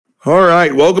All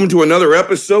right, welcome to another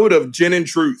episode of Gin and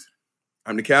Truth.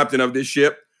 I'm the captain of this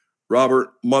ship, Robert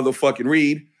motherfucking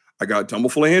Reed. I got a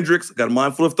tumble full of Hendrix. I got a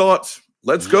mind full of thoughts.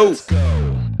 Let's go.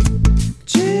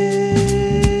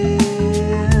 Gin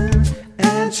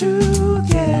and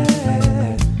Truth,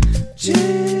 yeah.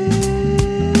 Gin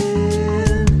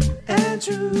and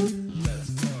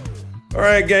Truth. All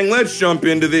right, gang, let's jump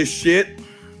into this shit.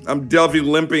 I'm definitely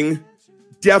limping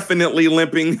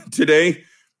today.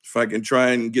 If I can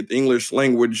try and get the English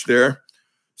language there.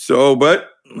 But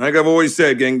like I've always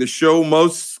said, gang, the show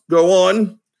must go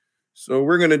on. So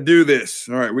we're going to do this.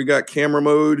 All right, we got camera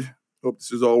mode. Hope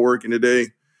this is all working today.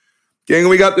 Gang,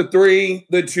 we got the 3,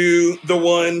 the 2, the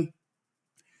 1.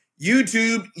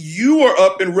 YouTube, you are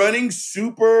up and running,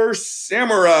 Super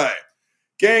Samurai.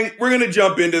 Gang, we're going to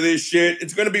jump into this shit.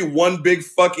 It's going to be one big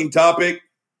fucking topic.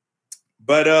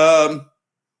 But,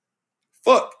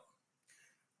 fuck.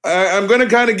 I'm going to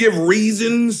kind of give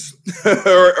reasons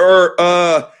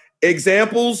or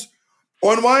examples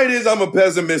on why it is I'm a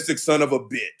pessimistic son of a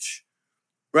bitch,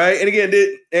 right? And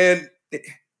again,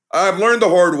 I've learned the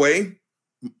hard way,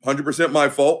 100% my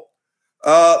fault.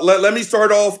 Let me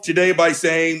start off today by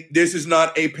saying this is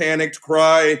not a panicked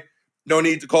cry. No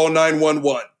need to call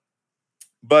 911.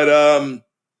 But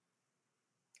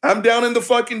I'm down in the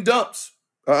fucking dumps.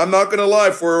 I'm not going to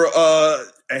lie, for a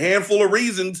handful of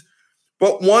reasons.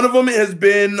 But one of them has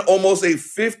been almost a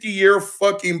 50-year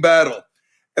fucking battle.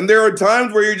 And there are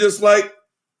times where you're just like,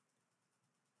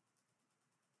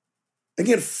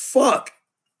 again, fuck.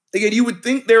 Again, you would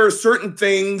think there are certain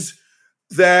things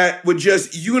that would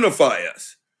just unify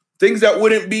us. Things that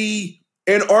wouldn't be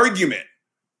an argument.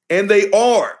 And they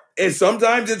are. And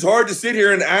sometimes it's hard to sit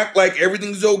here and act like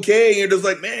everything's okay. And you're just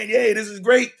like, man, yay, this is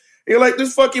great. And you're like,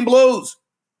 this fucking blows.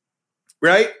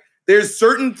 Right? There's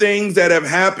certain things that have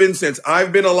happened since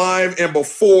I've been alive and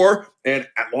before and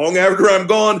long after I'm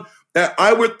gone that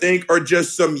I would think are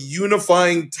just some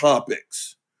unifying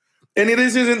topics. And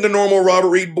this isn't the normal Robert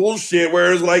Reed bullshit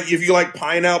where it's like, if you like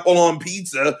pineapple on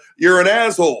pizza, you're an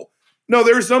asshole. No,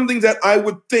 there are some things that I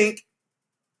would think,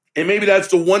 and maybe that's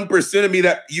the 1% of me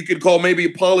that you could call maybe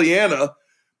Pollyanna.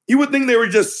 You would think there were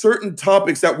just certain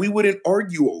topics that we wouldn't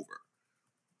argue over.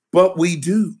 But we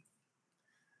do.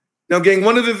 Now, gang,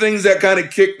 one of the things that kind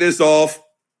of kicked this off,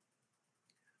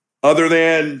 other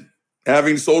than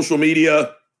having social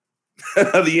media,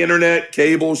 the internet,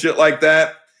 cable, shit like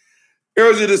that, there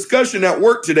was a discussion at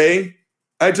work today.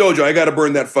 I told you, I got to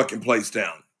burn that fucking place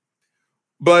down.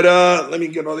 But let me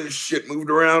get all this shit moved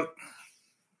around.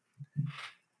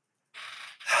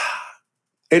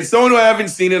 It's someone who I haven't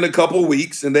seen in a couple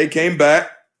weeks, and they came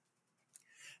back.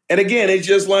 And again, it's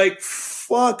just like,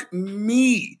 fuck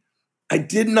me. I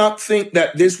did not think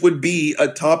that this would be a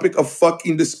topic of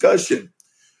fucking discussion.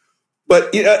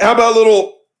 But how about a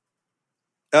little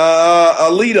a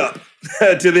lead up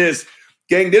to this?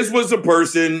 Gang, this was a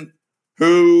person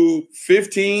who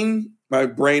 15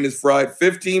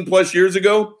 plus years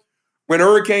ago, when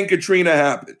Hurricane Katrina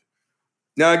happened.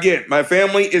 Now, again, my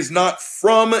family is not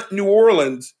from New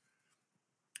Orleans.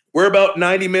 We're about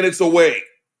 90 minutes away.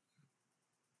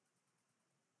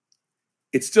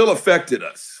 It still affected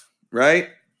us. Right?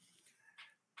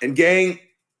 And gang,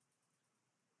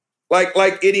 like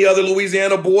any other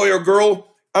Louisiana boy or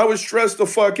girl, I was stressed the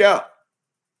fuck out.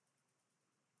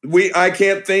 I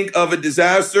can't think of a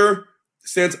disaster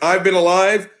since I've been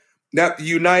alive that the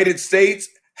United States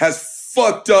has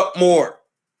fucked up more.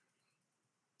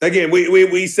 Again,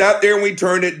 we sat there and we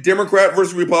turned it Democrat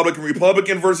versus Republican,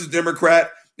 Republican versus Democrat.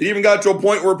 It even got to a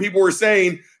point where people were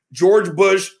saying George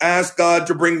Bush asked God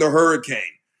to bring the hurricane.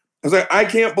 I was like, I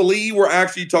can't believe we're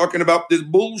actually talking about this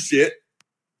bullshit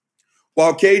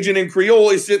while Cajun and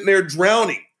Creole is sitting there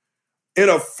drowning in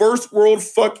a first world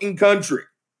fucking country,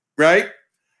 right?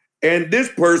 And this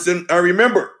person, I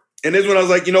remember, and this one I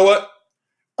was like, you know what?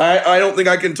 I don't think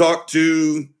I can talk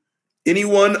to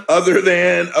anyone other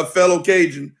than a fellow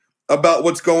Cajun about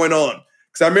what's going on.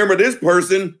 Because I remember this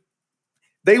person,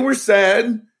 they were sad,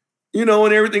 and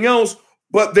everything else,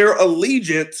 but their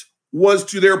allegiance was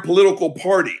to their political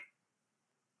party.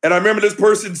 And I remember this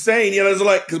person saying, it's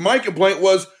like, because my complaint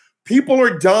was people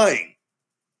are dying,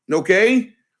 okay?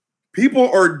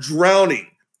 People are drowning,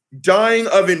 dying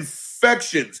of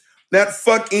infections that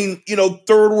fucking,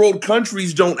 third world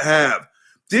countries don't have.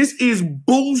 This is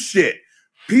bullshit.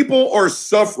 People are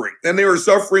suffering, and they are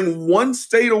suffering one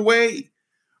state away.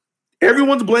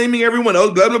 Everyone's blaming everyone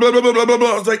else, blah, blah, blah, blah, blah, blah,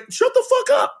 blah. I was like, shut the fuck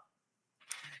up.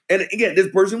 And again, this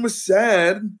person was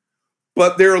sad,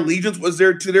 but their allegiance was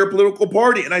there to their political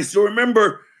party. And I still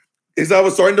remember as I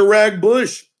was starting to rag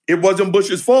Bush, it wasn't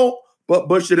Bush's fault, but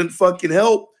Bush didn't fucking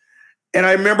help. And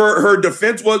I remember her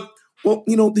defense was, well,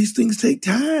 these things take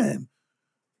time.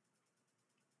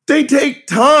 They take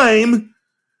time.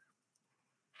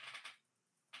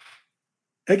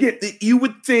 Again, you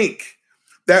would think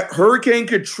that Hurricane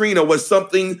Katrina was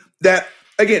something that,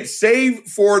 again, save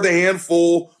for the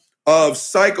handful of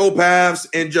psychopaths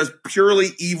and just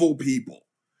purely evil people.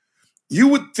 You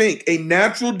would think a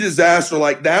natural disaster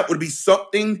like that would be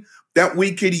something that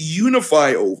we could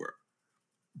unify over.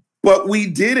 But we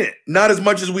didn't. Not as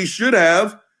much as we should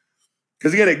have.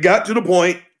 Because, again, it got to the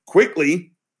point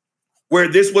quickly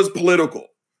where this was political,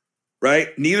 right?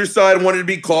 Neither side wanted to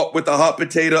be caught with the hot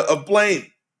potato of blame,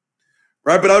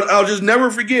 right? But I'll just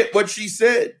never forget what she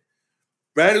said,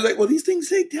 right? It was like, well, these things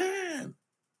take time.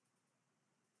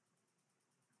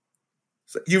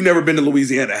 So you've never been to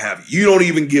Louisiana, have you? You don't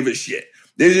even give a shit.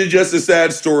 This is just a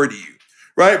sad story to you,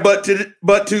 right? But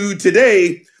to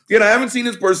today, again, I haven't seen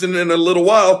this person in a little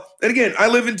while. And again, I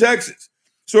live in Texas.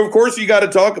 So, of course, you got to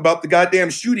talk about the goddamn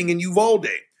shooting in Uvalde.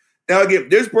 Now, again,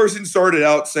 this person started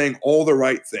out saying all the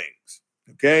right things,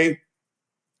 okay?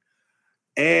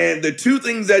 And the two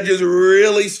things that just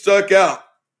really stuck out,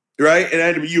 right? And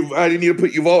I didn't need to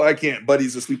put Uvalde. I can't.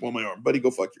 Buddy's asleep on my arm. Buddy,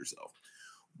 go fuck yourself.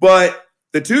 But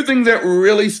the two things that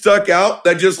really stuck out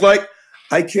that just like,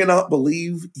 I cannot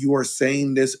believe you are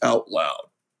saying this out loud.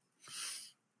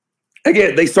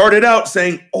 Again, they started out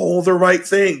saying all the right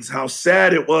things, how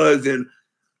sad it was, and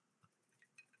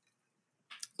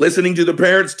listening to the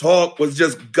parents talk was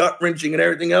just gut-wrenching and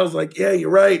everything else. Like, yeah, you're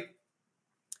right.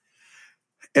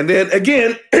 And then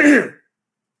again,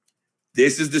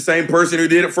 this is the same person who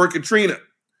did it for Katrina.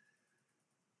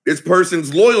 This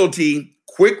person's loyalty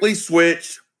quickly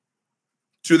switched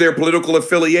to their political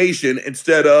affiliation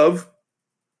instead of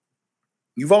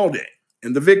Uvalde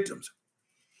and the victims.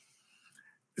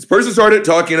 This person started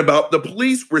talking about the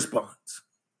police response.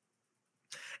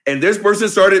 And this person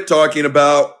started talking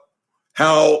about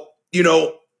how,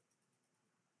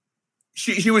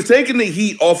 she was taking the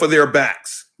heat off of their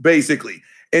backs, basically,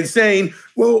 and saying,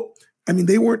 well, I mean,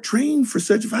 they weren't trained for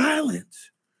such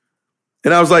violence.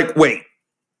 And I was like, wait.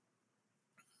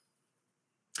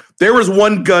 There was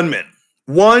one gunman,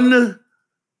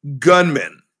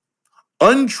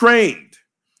 untrained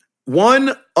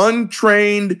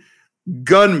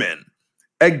gunman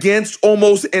against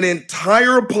almost an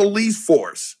entire police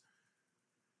force.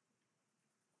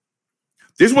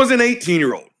 This was an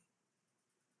 18-year-old.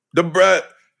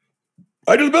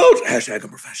 I just built #I'm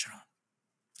professional.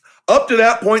 Up to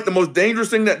that point, the most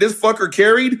dangerous thing that this fucker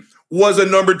carried was a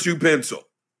number 2 pencil.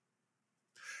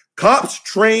 Cops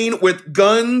train with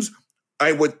guns,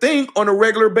 I would think, on a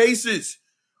regular basis.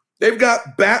 They've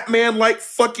got Batman-like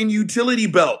fucking utility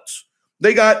belts.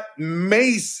 They got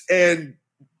mace and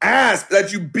asp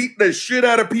that you beat the shit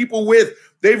out of people with.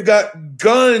 They've got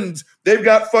guns. They've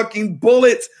got fucking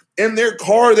bullets in their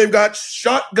car. They've got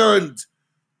shotguns.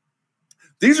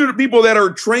 These are the people that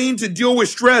are trained to deal with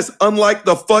stress, unlike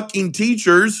the fucking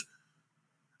teachers.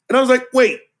 And I was like,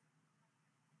 wait.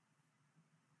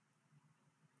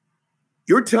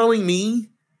 You're telling me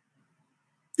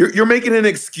you're making an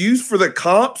excuse for the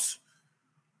cops?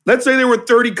 Let's say there were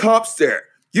 30 cops there.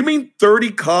 You mean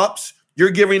 30 cops you're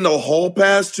giving the hall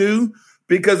pass to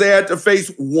because they had to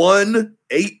face one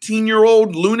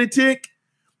 18-year-old lunatic?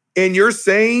 And you're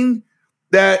saying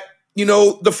that,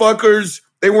 the fuckers,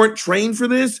 they weren't trained for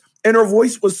this? And her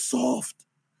voice was soft.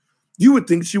 You would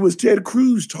think she was Ted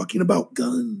Cruz talking about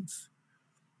guns.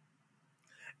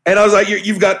 And I was like,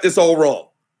 you've got this all wrong.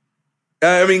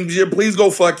 I mean, please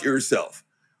go fuck yourself.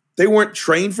 They weren't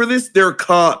trained for this. They're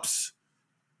cops.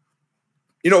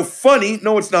 Funny.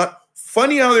 No, it's not.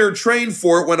 Funny how they're trained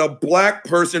for it when a black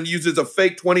person uses a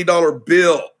fake $20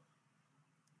 bill.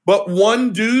 But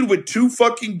one dude with 2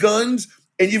 fucking guns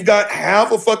and you've got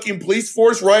half a fucking police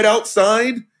force right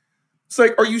outside. It's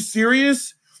like, are you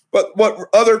serious? But what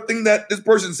other thing that this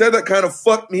person said that kind of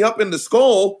fucked me up in the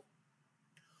skull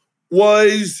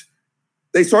was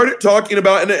they started talking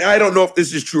about, and I don't know if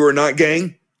this is true or not,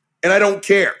 gang, and I don't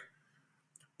care.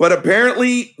 But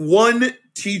apparently one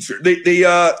teacher,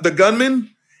 the gunman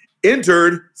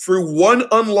entered through one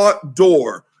unlocked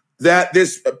door that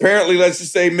this, apparently, let's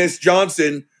just say Miss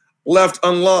Johnson left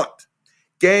unlocked.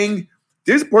 Gang,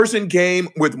 this person came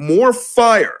with more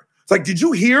fire. It's like, did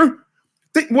you hear? I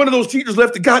think one of those teachers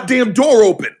left the goddamn door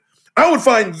open. I would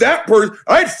find that person.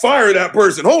 I'd fire that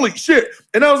person. Holy shit.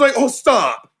 And I was like, oh,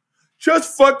 stop.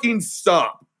 Just fucking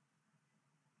stop.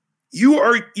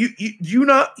 Do you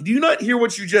not hear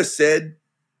what you just said?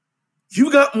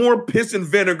 You got more piss and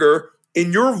vinegar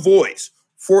in your voice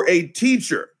for a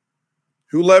teacher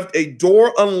who left a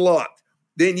door unlocked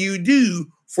than you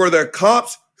do for the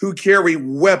cops who carry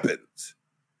weapons.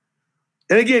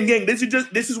 And again, gang, this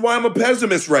is why I'm a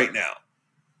pessimist right now.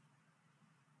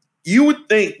 You would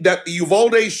think that the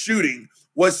Uvalde shooting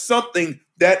was something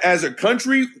that as a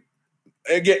country,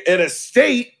 again, and a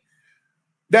state,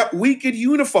 that we could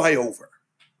unify over.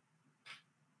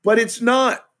 But it's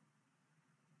not.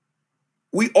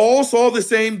 We all saw the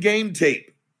same game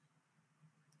tape.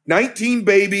 19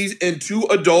 babies and 2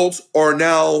 adults are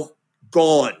now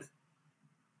gone.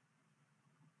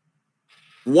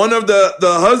 One of the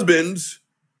husbands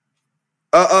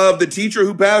of the teacher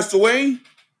who passed away,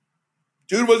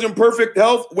 dude was in perfect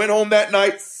health, went home that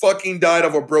night, fucking died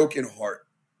of a broken heart.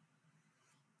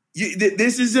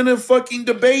 This isn't a fucking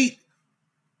debate.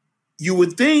 You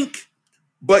would think,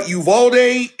 but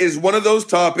Uvalde is one of those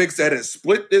topics that has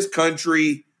split this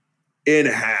country in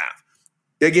half.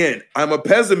 Again, I'm a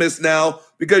pessimist now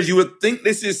because you would think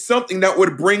this is something that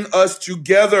would bring us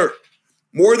together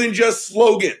more than just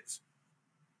slogans,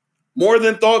 more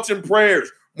than thoughts and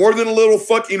prayers, more than little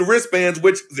fucking wristbands,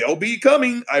 which they'll be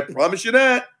coming, I promise you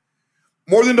that.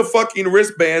 More than the fucking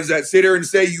wristbands that sit here and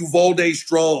say Uvalde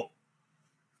strong.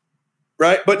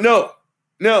 Right? But no.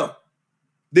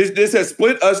 This has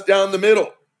split us down the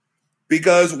middle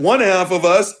because one half of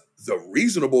us, the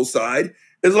reasonable side,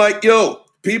 is like, yo,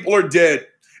 people are dead.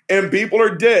 And people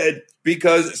are dead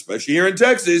because, especially here in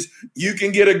Texas, you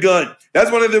can get a gun.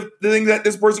 That's one of the things that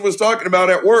this person was talking about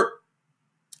at work.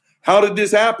 How did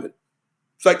this happen?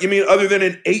 It's like, you mean other than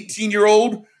an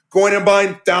 18-year-old going and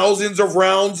buying thousands of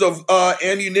rounds of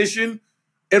ammunition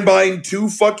and buying 2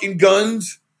 fucking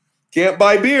guns? Can't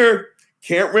buy beer,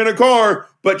 can't rent a car,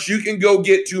 but you can go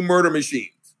get 2 murder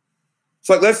machines. It's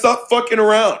like, let's stop fucking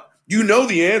around. You know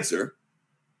the answer.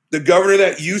 The governor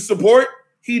that you support,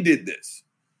 he did this.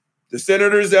 The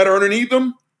senators that are underneath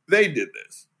him, they did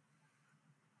this.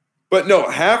 But no,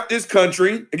 half this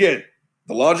country, again,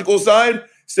 the logical side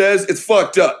says it's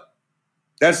fucked up.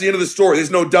 That's the end of the story.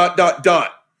 There's no ...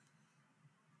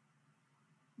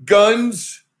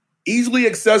 Guns, easily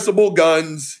accessible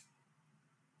guns,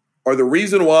 are the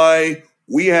reason why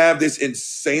we have this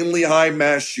insanely high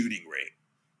mass shooting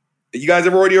rate. You guys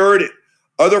have already heard it.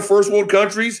 Other first world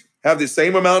countries have the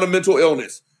same amount of mental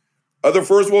illness. Other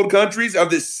first world countries have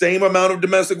the same amount of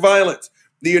domestic violence.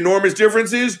 The enormous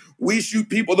difference is we shoot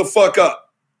people the fuck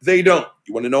up. They don't.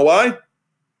 You want to know why?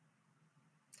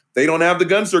 They don't have the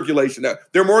gun circulation. Now,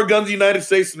 there are more guns in the United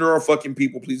States than there are fucking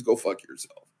people. Please go fuck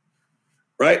yourself.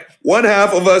 Right? One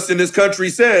half of us in this country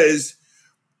says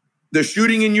the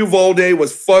shooting in Uvalde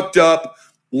was fucked up.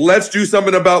 Let's do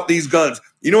something about these guns.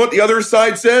 You know what the other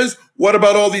side says? What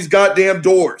about all these goddamn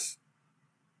doors?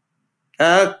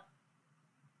 Huh?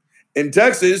 In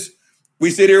Texas,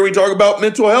 we sit here, we talk about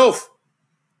mental health.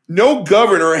 No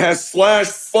governor has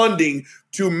slashed funding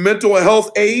to mental health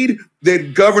aid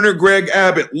than Governor Greg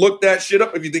Abbott. Look that shit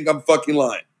up if you think I'm fucking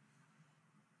lying.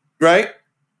 Right?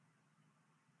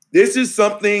 This is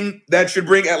something that should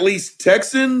bring at least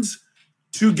Texans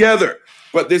together.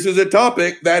 But this is a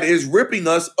topic that is ripping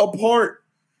us apart.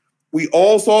 We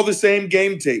all saw the same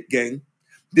game tape, gang.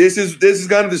 This is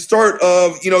kind of the start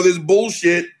of, this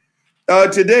bullshit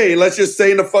today. Let's just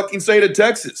say in the fucking state of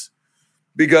Texas.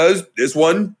 Because this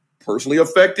one personally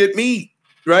affected me,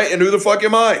 right? And who the fuck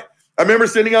am I? I remember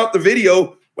sending out the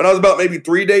video when I was about maybe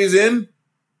 3 days in,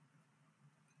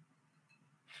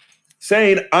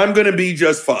 saying, I'm going to be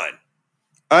just fine.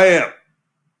 I am.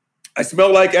 I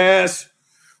smell like ass.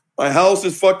 My house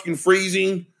is fucking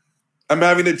freezing. I'm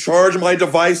having to charge my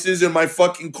devices in my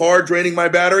fucking car, draining my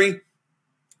battery.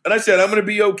 And I said, I'm going to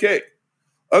be okay.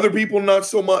 Other people, not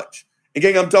so much. And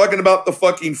gang, I'm talking about the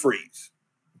fucking freeze.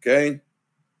 Okay?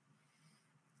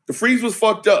 The freeze was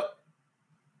fucked up.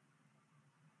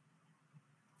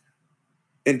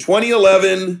 In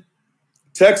 2011,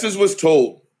 Texas was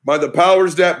told by the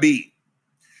powers that be,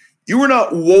 you were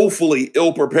not woefully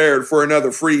ill-prepared for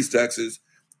another freeze, Texas.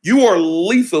 You are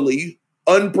lethally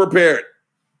unprepared.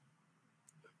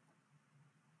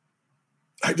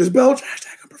 I just belched.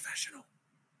 #unprofessional.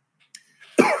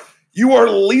 You are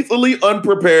lethally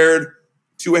unprepared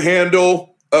to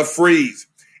handle a freeze.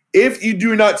 If you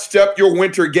do not step your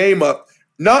winter game up,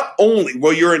 not only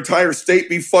will your entire state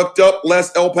be fucked up,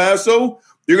 less El Paso,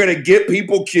 you're going to get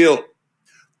people killed.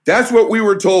 That's what we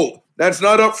were told. That's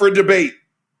not up for debate.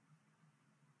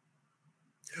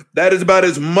 That is about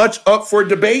as much up for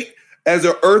debate as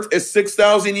the Earth is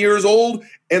 6,000 years old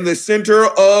and the center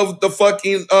of the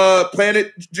fucking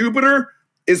planet Jupiter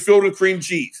is filled with cream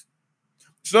cheese.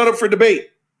 It's not up for debate.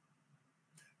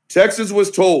 Texas was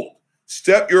told,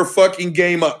 step your fucking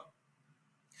game up.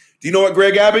 Do you know what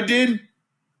Greg Abbott did?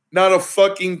 Not a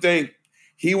fucking thing.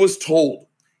 He was told.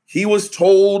 He was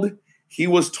told.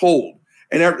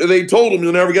 And after they told him,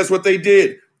 you'll never guess what they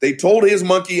did. They told his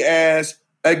monkey ass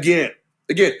again.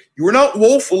 Again, you were not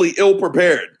woefully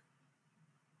ill-prepared.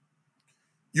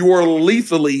 You were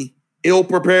lethally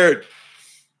ill-prepared.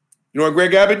 You know what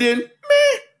Greg Abbott did?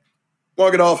 Meh.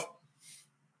 Walk it off.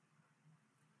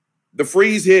 The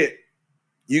freeze hit.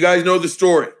 You guys know the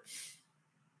story.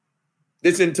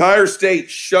 This entire state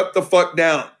shut the fuck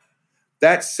down.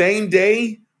 That same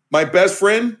day, my best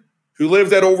friend, who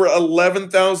lives at over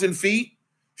 11,000 feet,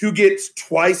 who gets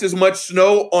twice as much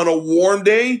snow on a warm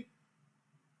day,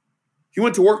 he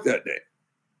went to work that day.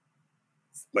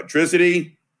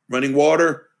 Electricity, running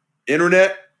water,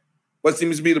 internet, what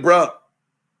seems to be the problem?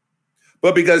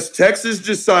 But because Texas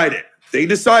decided,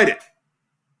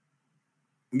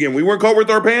 again, we weren't caught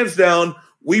with our pants down.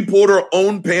 We pulled our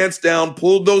own pants down,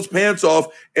 pulled those pants off,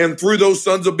 and threw those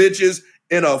sons of bitches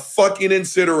in a fucking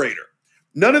incinerator.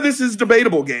 None of this is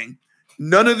debatable, gang.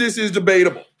 None of this is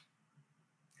debatable.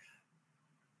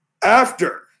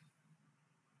 After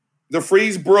the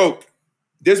freeze broke,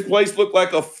 this place looked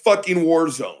like a fucking war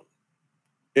zone.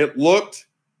 It looked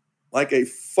like a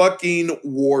fucking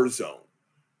war zone.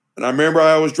 And I remember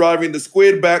I was driving the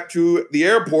Squid back to the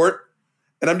airport,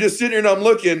 and I'm just sitting here and I'm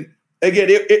looking. Again,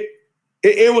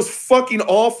 it was fucking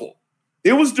awful.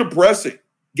 It was depressing,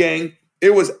 gang.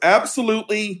 It was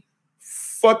absolutely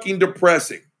fucking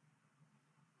depressing.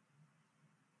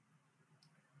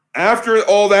 After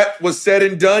all that was said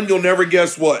and done, you'll never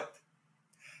guess what.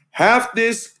 Half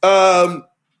this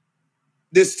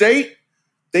state,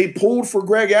 they pulled for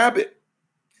Greg Abbott.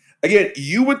 Again,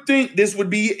 you would think this would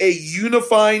be a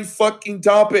unifying fucking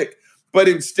topic, but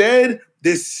instead,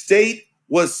 this state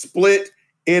was split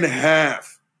in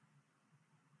half.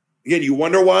 Again, you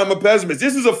wonder why I'm a pessimist.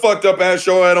 This is a fucked up ass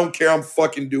show. I don't care. I'm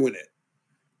fucking doing it.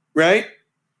 Right?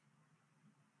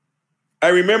 I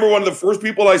remember one of the first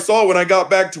people I saw when I got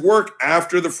back to work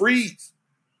after the freeze.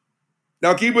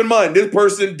 Now, keep in mind, this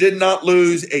person did not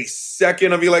lose a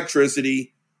second of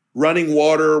electricity, running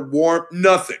water, warmth,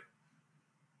 nothing.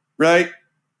 Right?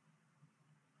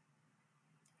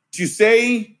 To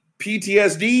say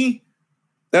PTSD,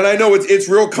 and I know it's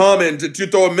real common to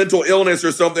throw a mental illness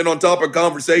or something on top of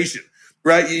conversation,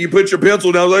 right? You put your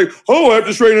pencil down like, oh, I have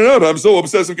to straighten it out. I'm so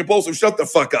obsessive compulsive. Shut the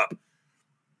fuck up.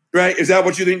 Right? Is that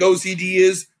what you think OCD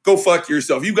is? Go fuck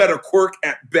yourself. You got a quirk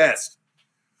at best.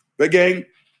 But gang,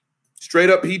 straight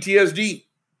up PTSD.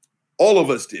 All of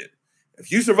us did.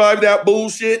 If you survived that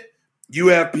bullshit, you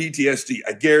have PTSD.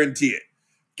 I guarantee it.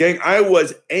 Gang, I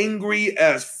was angry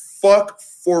as fuck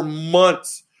for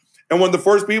months. And one of the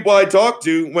first people I talked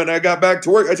to when I got back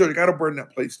to work, I said, I got to burn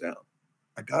that place down.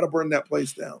 I got to burn that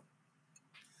place down.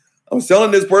 I was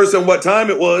telling this person what time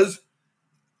it was.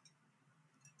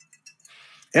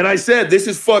 And I said, this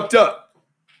is fucked up,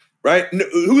 right?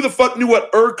 Who the fuck knew what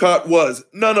ERCOT was?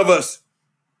 None of us.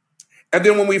 And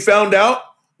then when we found out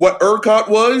what ERCOT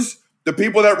was, the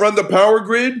people that run the power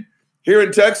grid here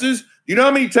in Texas, you know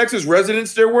how many Texas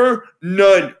residents there were?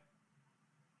 None. I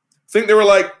think there were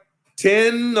like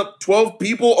 10, 12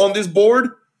 people on this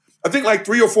board. I think like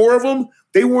 3 or 4 of them,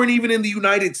 they weren't even in the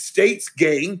United States,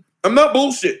 gang. I'm not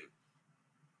bullshitting.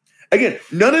 Again,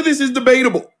 none of this is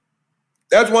debatable.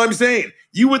 That's why I'm saying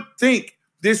you would think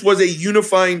this was a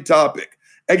unifying topic.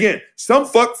 Again, some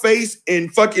fuckface in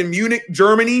fucking Munich,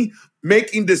 Germany,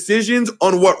 making decisions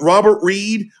on what Robert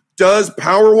Reed does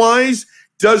power-wise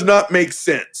does not make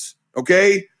sense,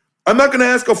 okay? I'm not going to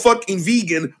ask a fucking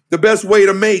vegan the best way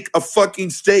to make a fucking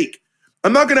steak.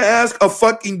 I'm not going to ask a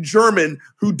fucking German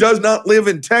who does not live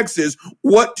in Texas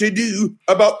what to do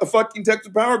about the fucking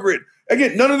Texas power grid.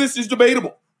 Again, none of this is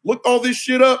debatable. Look all this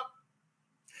shit up.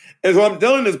 And so I'm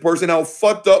telling this person how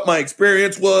fucked up my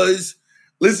experience was,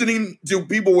 listening to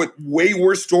people with way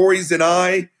worse stories than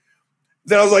I.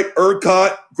 Then I was like,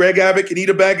 ERCOT, Greg Abbott can eat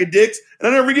a bag of dicks. And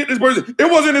I never forget this person.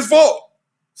 It wasn't his fault.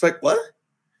 It's like, what?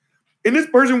 And this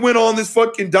person went on this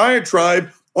fucking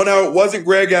diatribe on how it wasn't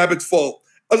Greg Abbott's fault.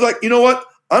 I was like, you know what?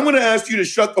 I'm going to ask you to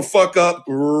shut the fuck up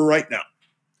right now.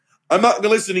 I'm not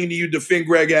listening to you defend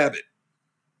Greg Abbott.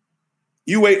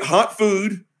 You ate hot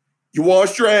food. You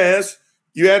washed your ass.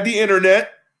 You had the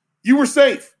internet. You were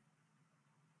safe.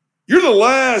 You're the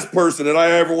last person that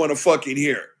I ever want to fucking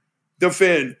hear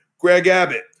defend Greg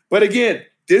Abbott. But again,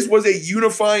 this was a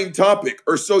unifying topic,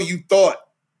 or so you thought.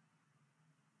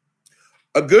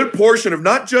 A good portion of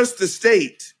not just the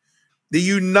state, the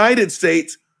United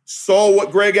States saw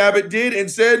what Greg Abbott did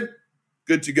and said,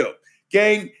 good to go.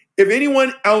 Gang, if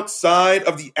anyone outside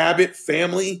of the Abbott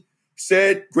family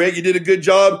said, Greg, you did a good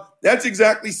job, that's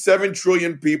exactly 7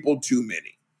 trillion people too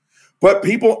many. But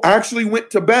people actually went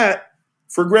to bat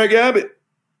for Greg Abbott.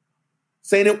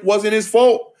 saying it wasn't his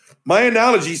fault. My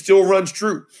analogy still runs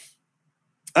true.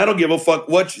 I don't give a fuck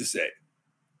what you say.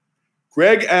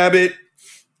 Greg Abbott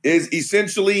is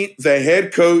essentially the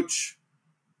head coach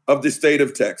of the state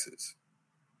of Texas.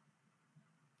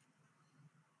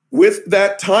 With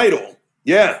that title,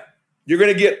 yeah, you're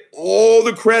going to get all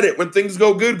the credit when things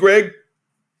go good, Greg.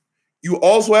 You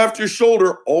also have to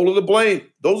shoulder all of the blame.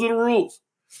 Those are the rules.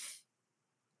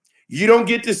 You don't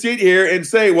get to sit here and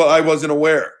say, well, I wasn't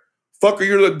aware. Fucker,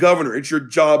 you're the governor. It's your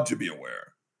job to be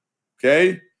aware.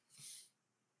 Okay?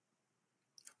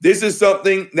 This is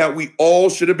something that we all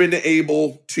should have been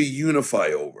able to unify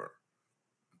over,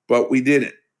 but we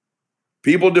didn't.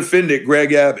 People defended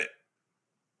Greg Abbott.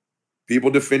 People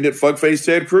defended fuckface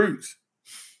Ted Cruz.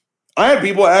 I had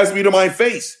people ask me to my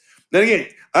face. Then again,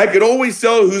 I could always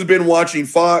tell who's been watching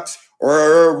Fox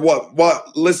or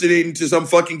what listening to some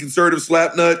fucking conservative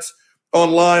slapnuts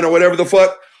online or whatever the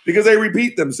fuck, because they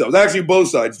repeat themselves. Actually, both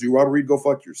sides do. Robert Reed, go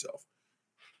fuck yourself.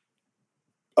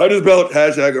 I just spelled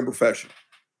hashtag unprofessional.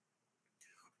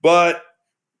 But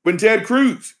when Ted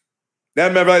Cruz,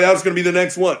 that was going to be the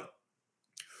next one.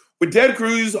 When Ted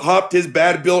Cruz hopped his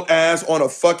bad-built ass on a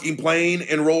fucking plane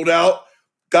and rolled out,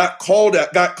 got caught,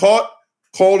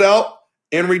 called out,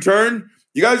 and returned,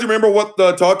 you guys remember what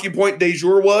the talking point de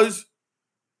jour was?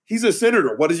 He's a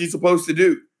senator. What is he supposed to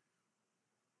do?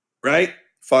 Right?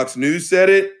 Fox News said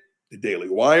it. The Daily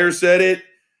Wire said it.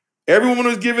 Everyone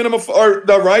was giving him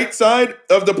the right side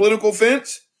of the political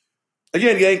fence.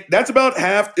 Again, gang, that's about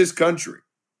half this country.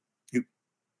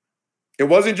 It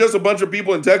wasn't just a bunch of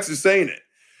people in Texas saying it.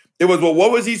 It was, well,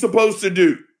 what was he supposed to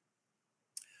do?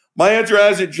 My answer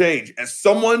hasn't changed. As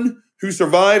someone who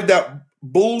survived that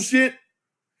bullshit,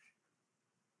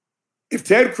 if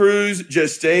Ted Cruz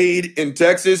just stayed in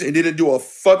Texas and didn't do a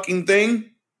fucking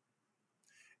thing,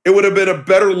 it would have been a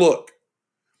better look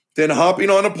than hopping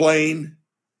on a plane,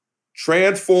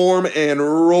 transform, and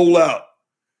roll out.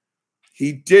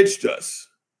 He ditched us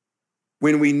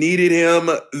when we needed him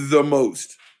the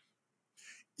most.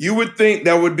 You would think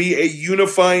that would be a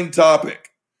unifying topic,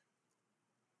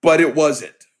 but it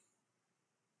wasn't.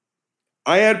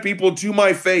 I had people to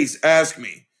my face ask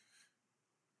me,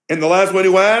 and the last one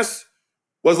who asked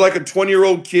was like a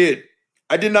 20-year-old kid.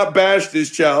 I did not bash this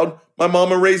child. My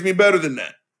mama raised me better than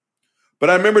that.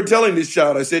 But I remember telling this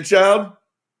child, I said, child,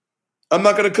 I'm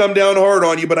not going to come down hard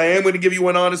on you, but I am going to give you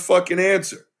an honest fucking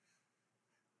answer.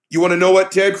 You want to know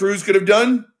what Ted Cruz could have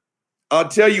done? I'll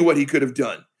tell you what he could have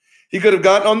done. He could have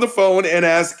gotten on the phone and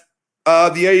asked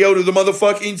the AO to the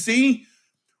motherfucking C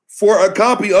for a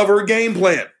copy of her game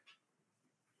plan.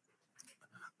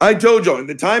 I told you, in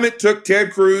the time it took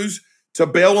Ted Cruz to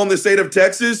bail on the state of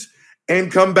Texas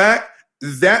and come back,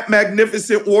 that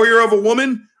magnificent warrior of a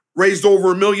woman raised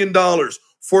over $1 million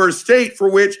for a state for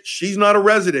which she's not a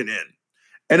resident in.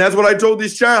 And that's what I told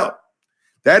this child.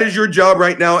 That is your job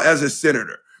right now as a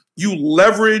senator. You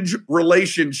leverage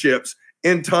relationships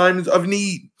in times of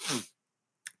need.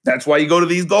 That's why you go to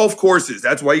these golf courses.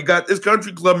 That's why you got this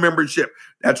country club membership.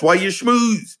 That's why you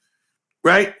schmooze,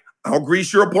 right? I'll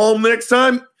grease your palm the next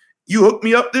time. You hook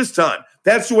me up this time.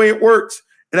 That's the way it works.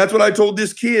 And that's what I told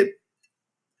this kid.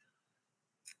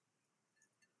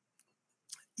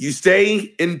 You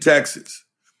stay in Texas.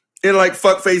 And like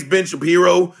fuckface Ben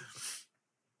Shapiro,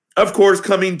 of course,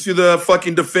 coming to the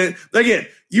fucking defense. Again,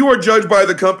 you are judged by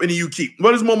the company you keep.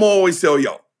 What does Mama always tell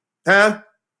y'all? Huh?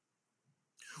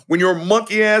 When your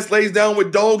monkey ass lays down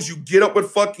with dogs, you get up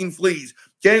with fucking fleas.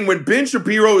 Gang, when Ben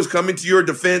Shapiro is coming to your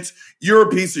defense, you're a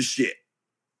piece of shit.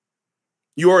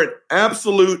 You are an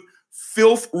absolute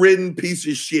filth-ridden piece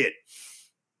of shit.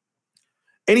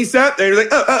 And he sat there and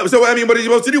he's like, so I mean, what are you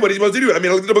supposed to do? What are you supposed to do? I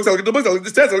mean, I look at the books, I look at the books, I look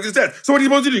at the stats, I look at the stats. So what are you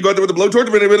supposed to do? You go out there with the blowtorch,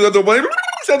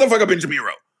 shut the fuck up, Ben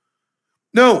Shapiro.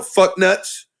 No, fuck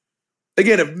nuts.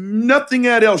 Again, if nothing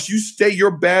else, you stay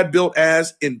your bad-built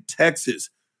ass in Texas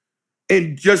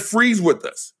and just freeze with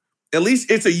us. At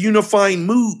least it's a unifying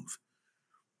move.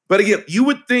 But again, you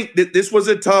would think that this was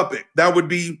a topic that would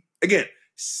be, again,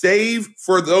 save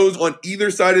for those on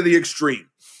either side of the extreme,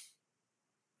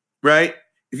 right?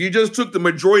 If you just took the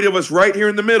majority of us right here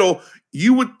in the middle,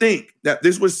 you would think that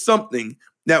this was something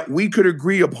that we could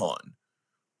agree upon.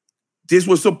 This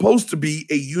was supposed to be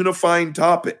a unifying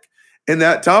topic. And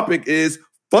that topic is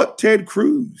fuck Ted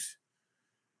Cruz.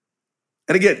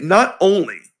 And again, not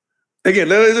only, again,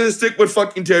 let's stick with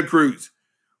fucking Ted Cruz.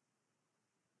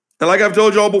 And like I've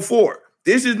told y'all before,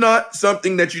 this is not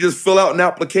something that you just fill out an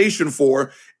application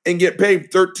for and get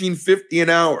paid $13.50 an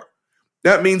hour.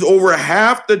 That means over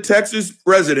half the Texas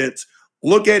residents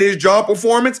look at his job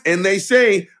performance and they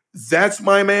say, that's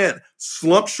my man.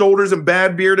 Slump shoulders and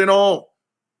bad beard and all.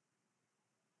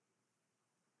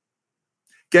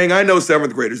 Gang, I know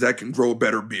 7th graders that can grow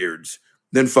better beards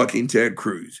than fucking Ted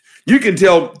Cruz. You can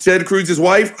tell Ted Cruz's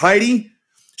wife, Heidi,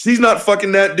 she's not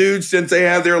fucking that dude since they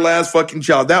had their last fucking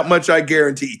child. That much I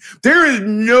guarantee. There is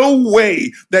no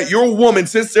way that your woman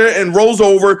sits there and rolls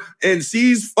over and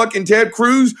sees fucking Ted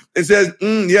Cruz and says,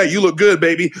 yeah, you look good,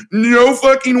 baby. No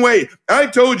fucking way. I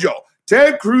told y'all,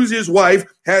 Ted Cruz's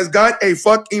wife has got a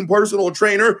fucking personal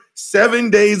trainer 7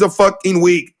 days a fucking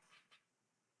week.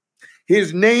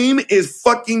 His name is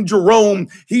fucking Jerome.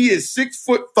 He is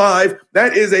 6'5".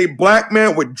 That is a black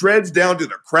man with dreads down to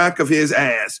the crack of his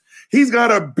ass. He's got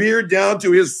a beard down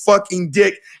to his fucking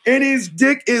dick, and his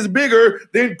dick is bigger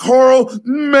than Carl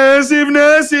Massive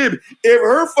Nassib. If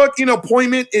her fucking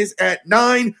appointment is at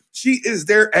 9, she is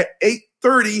there at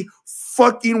 8:30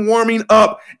 fucking warming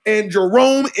up, and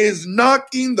Jerome is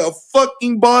knocking the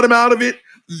fucking bottom out of it.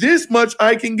 This much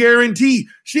I can guarantee.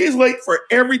 She is late for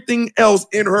everything else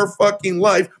in her fucking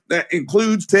life. That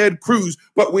includes Ted Cruz.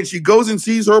 But when she goes and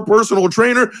sees her personal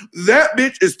trainer, that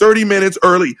bitch is 30 minutes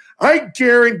early. I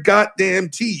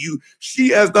guarantee you she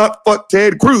has not fucked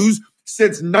Ted Cruz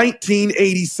since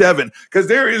 1987. Because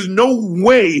there is no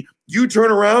way you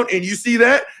turn around and you see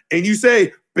that and you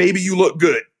say, baby, you look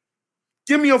good.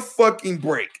 Give me a fucking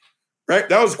break. Right?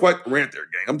 That was quite the rant there,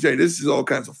 gang. I'm telling you, this is all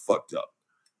kinds of fucked up.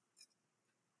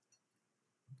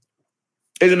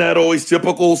 Isn't that always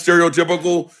typical,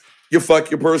 stereotypical? You fuck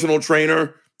your personal trainer,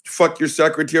 you fuck your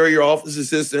secretary, your office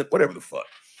assistant, whatever the fuck.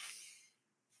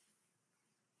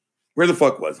 Where the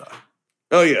fuck was I?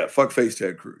 Oh yeah, fuck face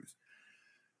Ted Cruz.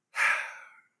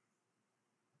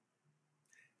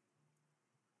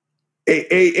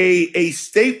 A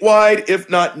statewide, if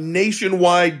not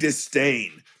nationwide,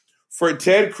 disdain for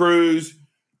Ted Cruz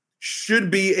should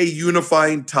be a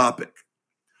unifying topic.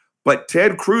 But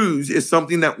Ted Cruz is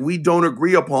something that we don't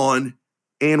agree upon,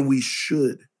 and we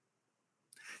should.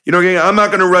 You know, gang, I'm not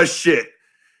going to rush shit.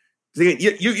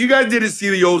 You guys didn't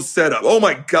see the old setup. Oh,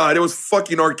 my God, it was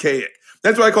fucking archaic.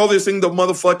 That's why I call this thing the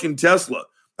motherfucking Tesla.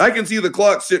 I can see the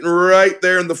clock sitting right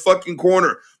there in the fucking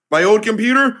corner. My old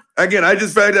computer, again, I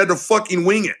just had to fucking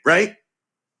wing it, right?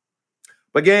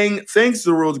 But, gang, thanks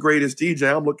to the world's greatest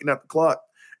DJ, I'm looking at the clock,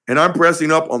 and I'm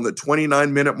pressing up on the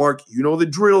 29-minute mark. You know the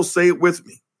drill. Say it with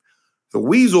me. The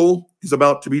weasel is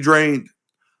about to be drained.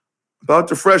 About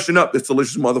to freshen up this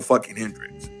delicious motherfucking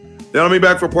Hendrix. Then I'll be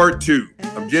back for part 2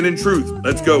 of Gin and Truth.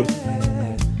 Let's go.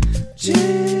 Gin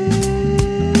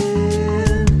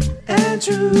and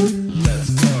Truth.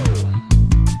 Let's go.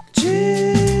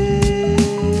 Gin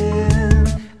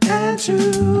and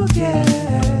Truth,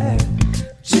 yeah.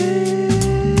 Gin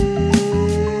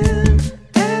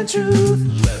and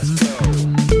Truth. Let's go.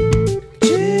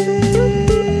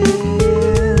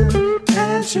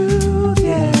 Truth,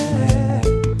 yeah.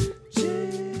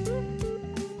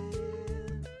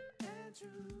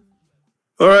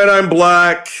 All right, I'm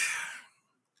Black.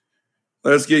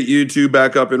 Let's get YouTube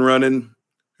back up and running.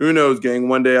 Who knows, gang?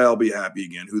 One day I'll be happy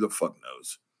again. Who the fuck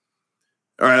knows?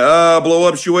 All right, blow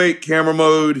up, shoot, camera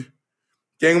mode.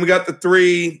 Gang, we got the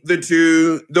 3, the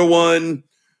 2, the 1.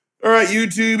 All right,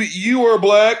 YouTube, you are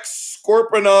Black.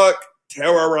 Scorponok,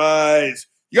 terrorize.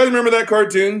 You guys remember that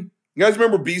cartoon? You guys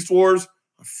remember Beast Wars?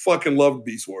 I fucking loved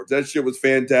Beast Wars. That shit was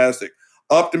fantastic.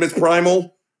 Optimus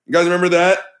Primal. You guys remember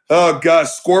that? Oh, God.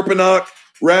 Scorponok,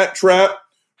 Rat Trap,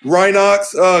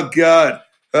 Rhinox. Oh, God.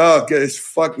 Oh, God.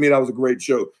 Fuck me. That was a great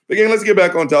show. But again, let's get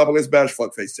back on topic. Let's bash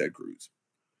fuckface Ted Cruz.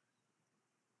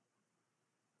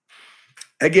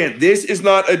 Again, this is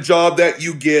not a job that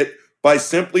you get by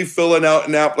simply filling out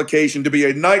an application to be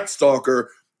a Night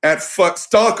Stalker at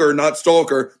Stalker, not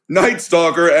Stalker, Night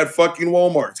Stalker at fucking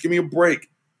Walmart. Give me a break.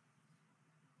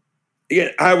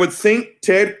 Again, I would think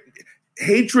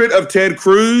hatred of Ted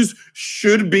Cruz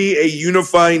should be a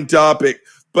unifying topic,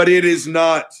 but it is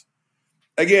not.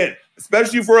 Again,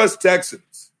 especially for us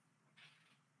Texans.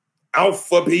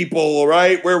 Alpha people,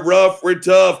 right? We're rough, we're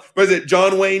tough. What is it,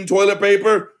 John Wayne toilet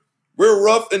paper? We're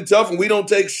rough and tough, and we don't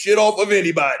take shit off of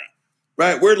anybody,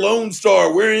 right? We're Lone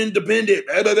Star, we're independent.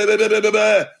 Blah, blah, blah, blah, blah,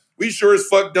 blah. We sure as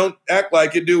fuck don't act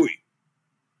like it, do we?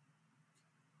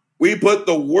 We put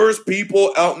the worst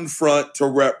people out in front to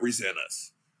represent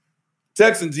us.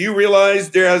 Texans, do you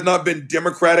realize there has not been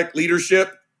Democratic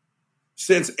leadership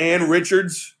since Ann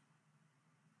Richards?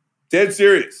 Dead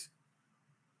serious.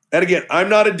 And again, I'm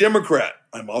not a Democrat.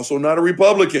 I'm also not a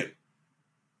Republican.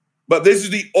 But this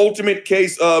is the ultimate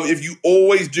case of if you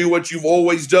always do what you've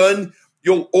always done,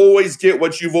 you'll always get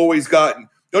what you've always gotten.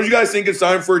 Don't you guys think it's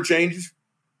time for a change?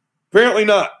 Apparently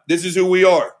not. This is who we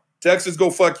are. Texas, go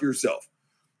fuck yourself.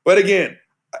 But again,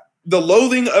 the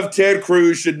loathing of Ted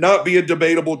Cruz should not be a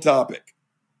debatable topic.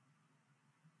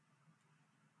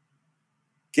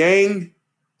 Gang,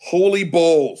 holy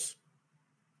balls.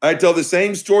 I tell the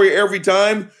same story every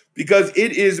time because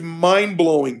it is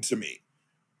mind-blowing to me.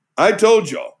 I told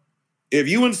y'all, if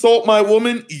you insult my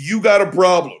woman, you got a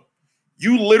problem.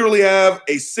 You literally have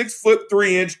a 6'3",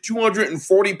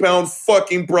 240-pound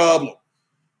fucking problem.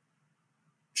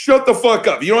 Shut the fuck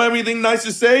up. You don't have anything nice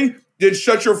to say? Then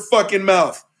shut your fucking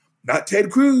mouth. Not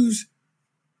Ted Cruz.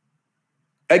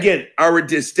 Again, our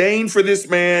disdain for this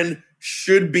man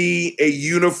should be a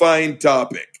unifying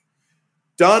topic.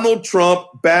 Donald Trump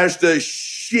bashed the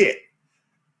shit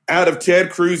out of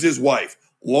Ted Cruz's wife.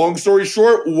 Long story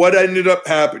short, what ended up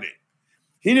happening?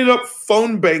 He ended up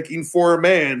phone banking for a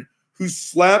man who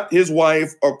slapped his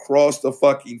wife across the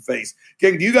fucking face.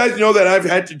 Gang, do you guys know that I've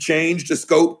had to change the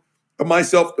scope of my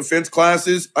self-defense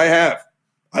classes? I have.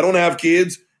 I don't have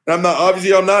kids, and I'm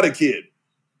not a kid.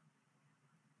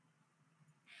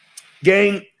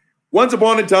 Gang, once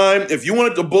upon a time, if you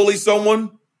wanted to bully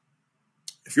someone,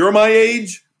 if you're my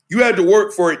age, you had to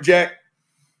work for it, Jack.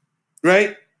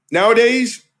 Right?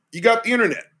 Nowadays, you got the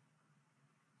internet.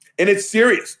 And it's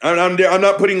serious. I'm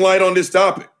not putting light on this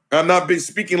topic. I'm not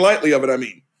speaking lightly of it, I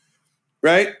mean.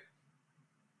 Right?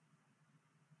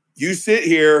 You sit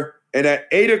here, and at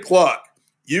 8 o'clock,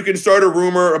 you can start a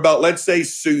rumor about, let's say,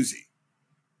 Susie.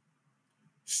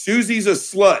 Susie's a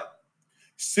slut.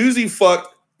 Susie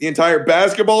fucked the entire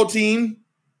basketball team,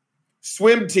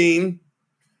 swim team,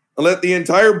 and let the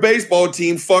entire baseball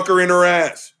team fuck her in her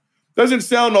ass.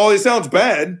 It sounds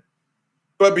bad,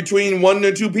 but between 1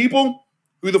 to 2 people,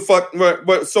 who the fuck,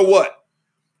 so what?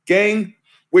 Gang,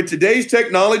 with today's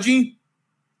technology,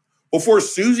 before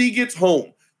Susie gets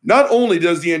home, not only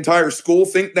does the entire school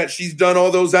think that she's done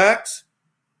all those acts,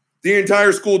 the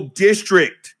entire school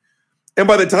district, and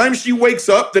by the time she wakes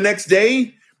up the next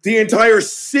day, the entire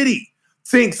city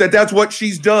thinks that that's what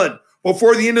she's done.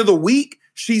 Before the end of the week,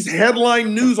 she's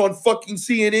headline news on fucking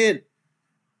CNN.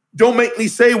 Don't make me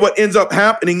say what ends up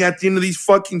happening at the end of these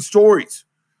fucking stories.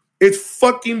 It's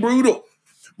fucking brutal.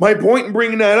 My point in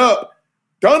bringing that up,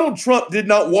 Donald Trump did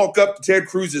not walk up to Ted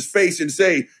Cruz's face and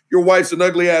say, your wife's an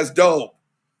ugly ass dog.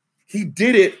 He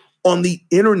did it on the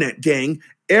internet, gang.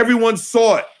 Everyone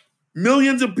saw it.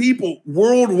 Millions of people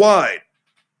worldwide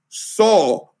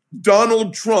saw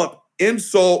Donald Trump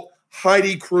insult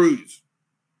Heidi Cruz.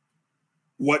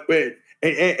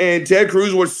 And Ted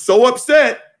Cruz was so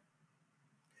upset,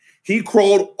 he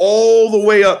crawled all the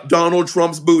way up Donald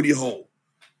Trump's booty hole.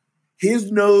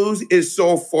 His nose is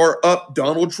so far up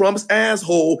Donald Trump's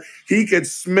asshole, he could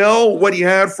smell what he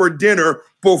had for dinner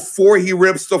before he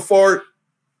rips the fart.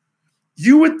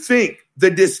 You would think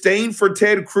the disdain for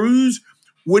Ted Cruz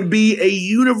would be a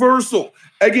universal.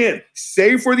 Again,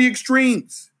 save for the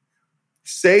extremes.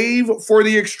 Save for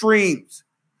the extremes.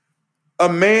 A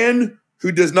man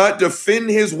who does not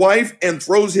defend his wife and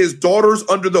throws his daughters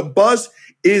under the bus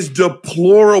is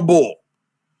deplorable.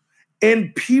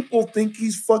 And people think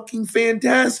he's fucking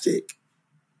fantastic.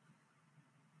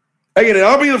 Again, and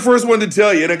I'll be the first one to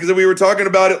tell you, because we were talking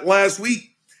about it last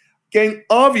week. Gang,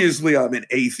 obviously I'm an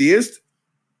atheist.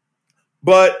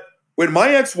 But when my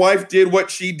ex-wife did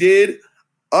what she did,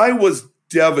 I was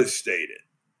devastated.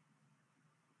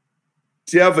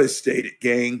 Devastated,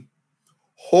 gang.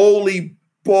 Holy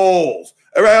balls.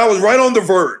 I was right on the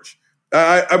verge.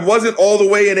 I wasn't all the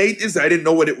way an atheist. I didn't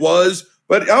know what it was.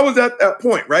 But I was at that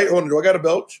point, right? Hold on, do I got a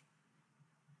belch?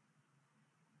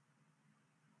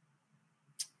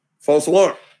 False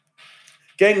alarm.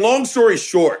 Gang, long story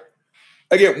short.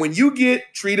 Again, when you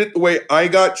get treated the way I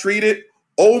got treated,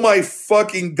 oh my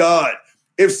fucking God.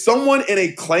 If someone in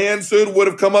a Klan suit would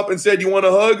have come up and said, you want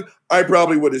a hug? I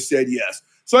probably would have said yes.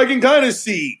 So I can kind of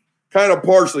see, kind of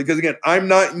partially, because again, I'm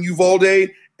not in Uvalde,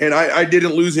 and I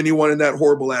didn't lose anyone in that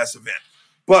horrible ass event.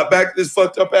 But back to this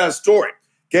fucked up ass story.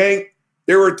 Gang,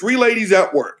 there were 3 ladies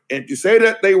at work, and to say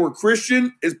that they were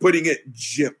Christian is putting it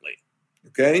gently,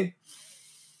 okay?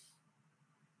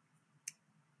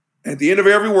 At the end of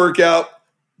every workout,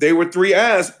 they were 3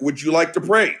 asked, would you like to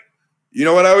pray? You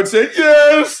know what I would say?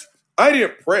 Yes! I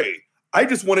didn't pray. I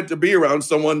just wanted to be around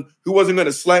someone who wasn't going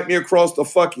to slap me across the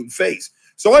fucking face.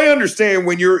 So I understand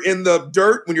when you're in the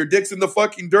dirt, when your dick's in the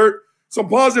fucking dirt, some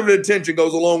positive attention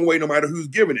goes a long way no matter who's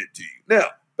giving it to you. Now,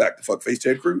 back to fuckface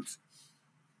Ted Cruz.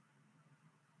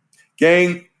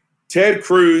 Gang, Ted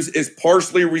Cruz is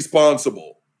partially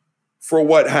responsible for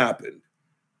what happened.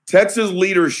 Texas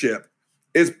leadership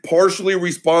is partially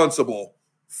responsible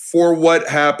for what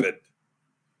happened.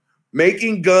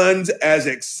 Making guns as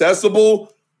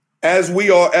accessible as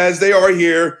they are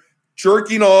here,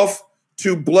 jerking off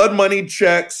to blood money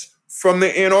checks from the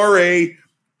NRA,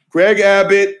 Greg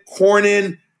Abbott,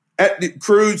 Cornyn,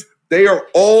 Cruz. They are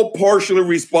all partially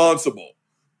responsible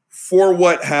for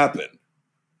what happened.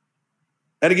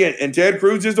 And again, and Ted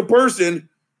Cruz is the person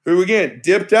who, again,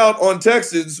 dipped out on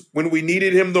Texans when we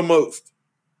needed him the most.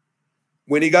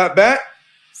 When he got back,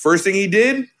 first thing he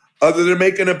did, other than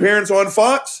make an appearance on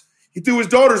Fox, he threw his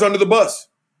daughters under the bus.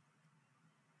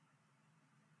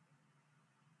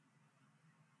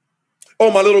 Oh,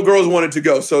 my little girls wanted to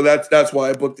go, so that's why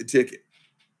I booked the ticket.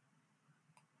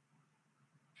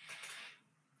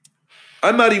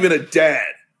 I'm not even a dad.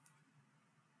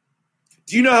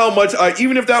 Do you know how much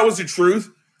even if that was the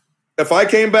truth, if I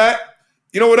came back,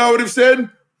 you know what I would have said?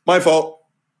 My fault.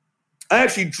 I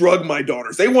actually drugged my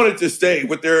daughters. They wanted to stay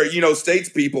with their, states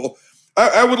people.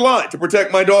 I would lie to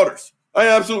protect my daughters. I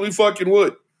absolutely fucking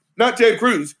would. Not Ted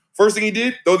Cruz. First thing he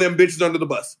did, throw them bitches under the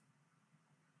bus.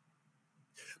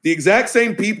 The exact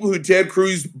same people who Ted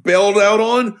Cruz bailed out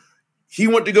on, he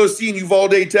went to go see in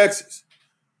Uvalde, Texas.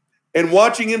 And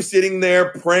watching him sitting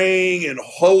there praying and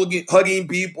hugging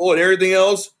people and everything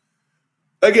else.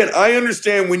 Again, I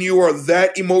understand when you are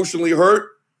that emotionally hurt,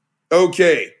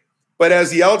 okay. But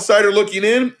as the outsider looking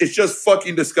in, it's just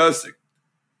fucking disgusting.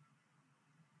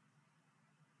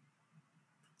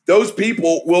 Those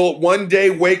people will one day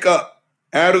wake up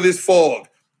out of this fog.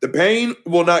 The pain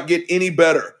will not get any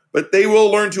better, but they will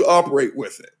learn to operate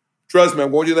with it. Trust me,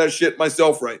 I'm going through that shit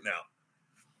myself right now.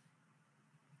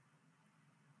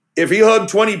 If he hugged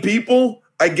 20 people,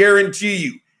 I guarantee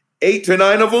you, 8 to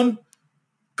 9 of them,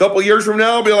 a couple years from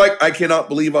now, I'll be like, I cannot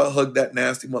believe I hugged that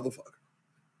nasty motherfucker.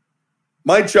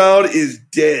 My child is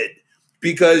dead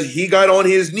because he got on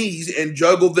his knees and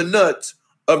juggled the nuts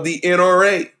of the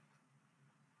NRA.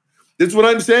 That's what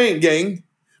I'm saying, gang.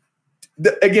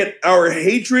 Again, our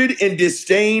hatred and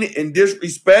disdain and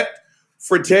disrespect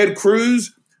for Ted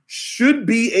Cruz should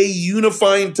be a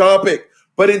unifying topic,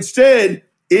 but instead,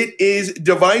 it is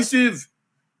divisive.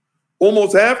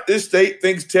 Almost half this state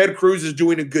thinks Ted Cruz is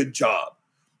doing a good job.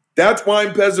 That's why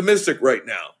I'm pessimistic right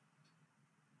now.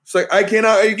 It's like, I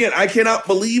cannot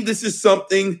believe this is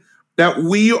something that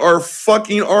we are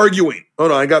fucking arguing.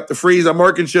 Hold on, I got the freeze. I'm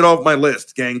marking shit off my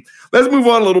list, gang. Let's move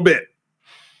on a little bit.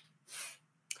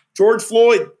 George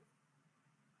Floyd.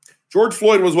 George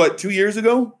Floyd was what, 2 years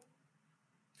ago?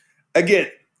 Again,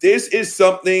 this is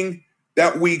something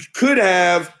that we could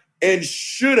have and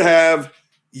should have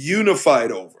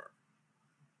unified over.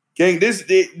 Gang,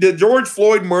 the George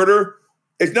Floyd murder,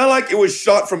 it's not like it was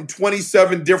shot from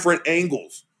 27 different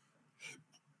angles.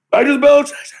 I just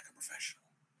belch. I'm professional.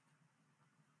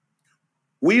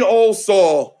 We all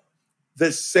saw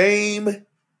the same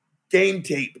game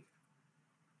tape.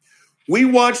 We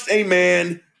watched a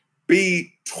man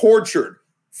be tortured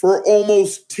for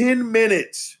almost 10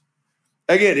 minutes.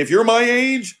 Again, if you're my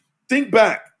age, think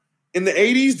back. In the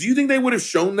 80s, do you think they would have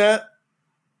shown that?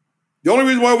 The only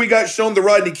reason why we got shown the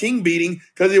Rodney King beating,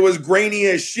 because it was grainy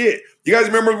as shit. You guys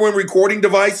remember when recording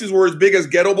devices were as big as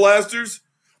ghetto blasters?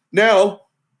 Now,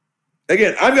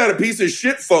 again, I've got a piece of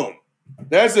shit phone.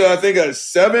 That's, I think, a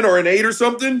 7 or an 8 or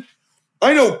something.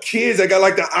 I know kids that got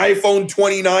like the iPhone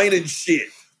 29 and shit.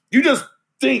 You just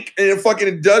think and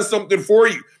it does something for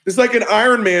you. It's like an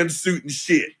Iron Man suit and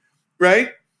shit,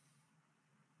 right?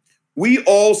 We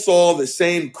all saw the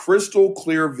same crystal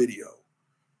clear video.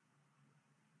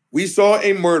 We saw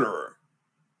a murderer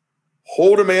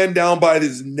hold a man down by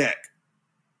his neck.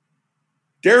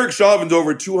 Derek Chauvin's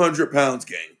over 200 pounds,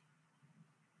 gang.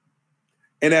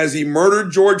 And as he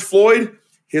murdered George Floyd,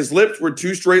 his lips were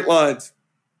 2 straight lines.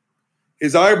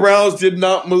 His eyebrows did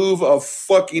not move a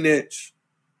fucking inch.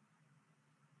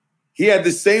 He had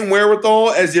the same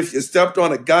wherewithal as if you stepped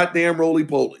on a goddamn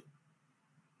roly-poly.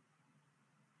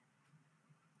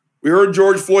 We heard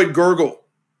George Floyd gurgle.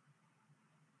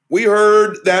 We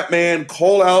heard that man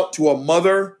call out to a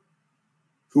mother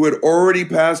who had already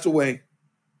passed away.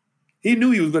 He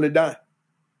knew he was going to die.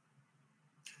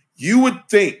 You would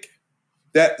think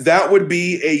that that would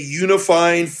be a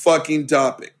unifying fucking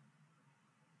topic.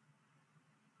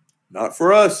 Not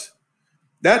for us.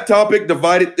 That topic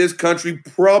divided this country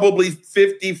probably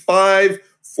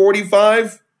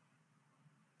 55-45.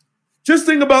 Just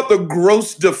think about the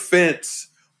gross defense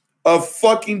of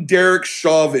fucking Derek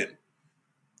Chauvin.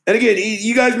 And again,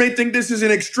 you guys may think this is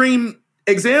an extreme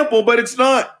example, but it's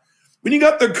not. When you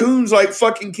got the coons like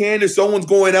fucking Candace Owens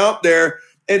going out there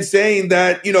and saying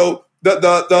that,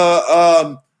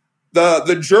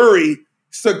 the jury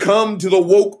succumbed to the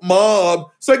woke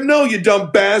mob. It's like, no, you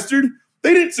dumb bastard.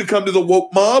 They didn't succumb to the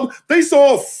woke mob. They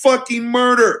saw a fucking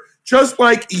murder, just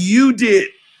like you did.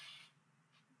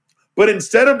 But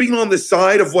instead of being on the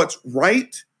side of what's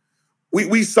right,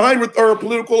 we side with our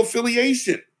political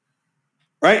affiliation.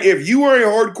 right? If you were a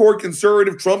hardcore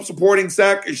conservative Trump supporting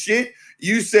sack of shit,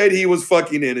 you said he was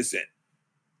fucking innocent.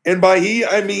 And by he,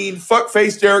 I mean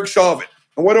fuckface Derek Chauvin.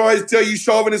 And what do I tell you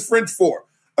Chauvin is French for?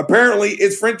 Apparently,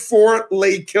 it's French for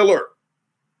lay killer.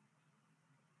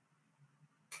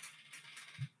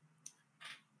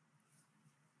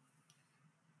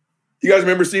 You guys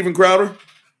remember Steven Crowder?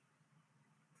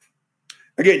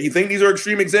 Again, you think these are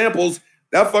extreme examples.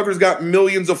 That fucker's got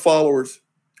millions of followers.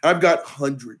 I've got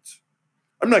hundreds.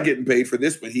 I'm not getting paid for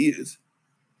this, but he is.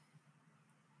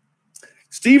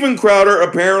 Steven Crowder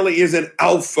apparently is an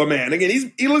alpha man.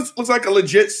 Again, he looks like a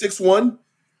legit 6'1".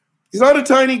 He's not a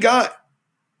tiny guy,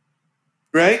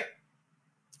 right?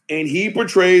 And he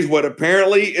portrays what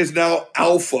apparently is now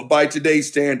alpha by today's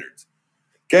standards.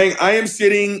 Gang, I am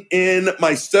sitting in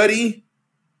my study.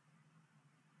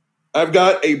 I've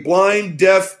got a blind,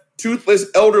 deaf, toothless,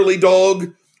 elderly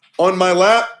dog on my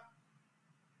lap.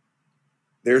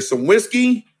 There's some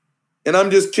whiskey, and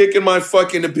I'm just kicking my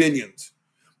fucking opinions.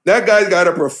 That guy's got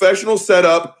a professional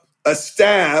setup, a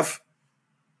staff,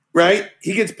 right?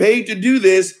 He gets paid to do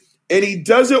this, and he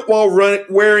does it while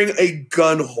wearing a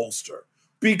gun holster.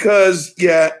 Because,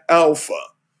 yeah, alpha,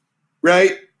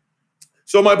 right?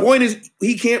 So my point is,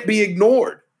 he can't be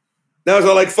ignored. Now it's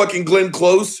not like fucking Glenn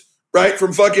Close, right?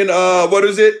 From fucking, what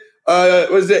is it?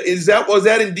 Was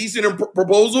that Indecent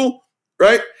Proposal,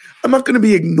 right? I'm not going to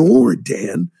be ignored,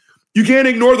 Dan. You can't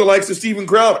ignore the likes of Steven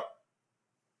Crowder.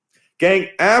 Gang,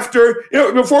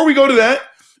 before we go to that,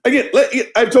 again,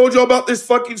 I've told you about this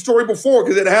fucking story before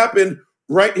because it happened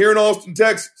right here in Austin,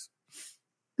 Texas,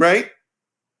 right?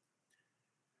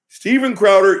 Steven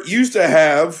Crowder used to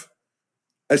have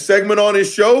a segment on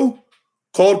his show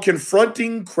called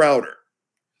Confronting Crowder.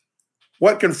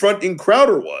 What Confronting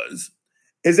Crowder was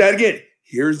is that, again,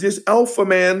 here's this alpha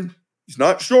man. He's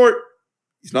not short.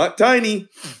 He's not tiny.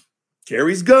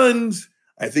 Carries guns.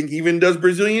 I think even does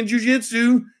Brazilian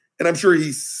jiu-jitsu. And I'm sure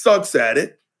he sucks at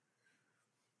it.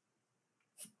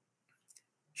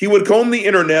 He would comb the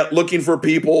internet looking for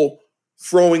people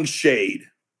throwing shade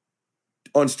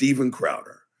on Steven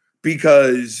Crowder.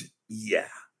 Because, yeah,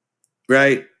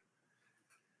 right?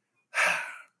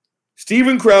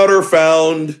 Steven Crowder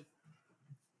found,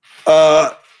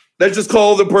 let's just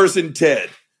call the person Ted.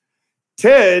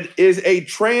 Ted is a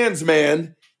trans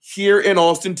man here in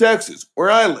Austin, Texas, where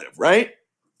I live, right?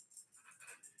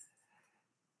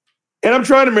 And I'm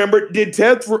trying to remember, did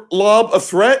Ted lob a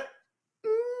threat?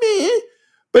 Meh.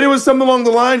 But it was something along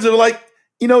the lines of like,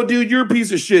 dude, you're a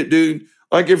piece of shit, dude.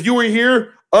 Like, if you were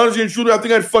here, honestly and truly, I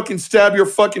think I'd fucking stab your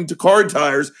fucking car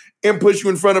tires and push you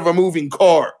in front of a moving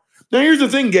car. Now, here's the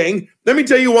thing, gang. Let me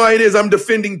tell you why it is I'm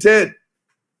defending Ted.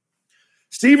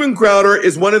 Steven Crowder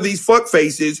is one of these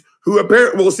fuckfaces who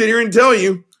apparently will sit here and tell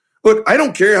you, look, I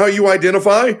don't care how you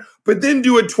identify, but then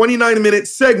do a 29-minute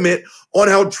segment on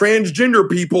how transgender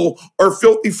people are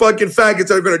filthy fucking faggots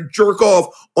that are going to jerk off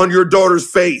on your daughter's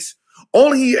face.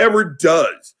 All he ever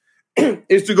does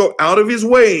is to go out of his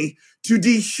way to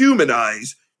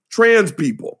dehumanize trans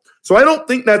people. So I don't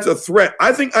think that's a threat.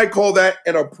 I think I call that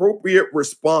an appropriate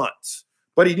response.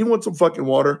 Buddy, do you want some fucking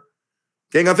water?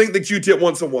 Gang, I think the Q-tip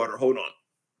wants some water. Hold on.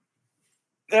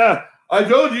 Yeah, I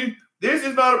told you, this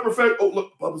is not a professional. Oh,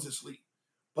 look, Bubba's asleep.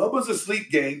 Bubba's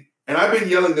asleep, gang. And I've been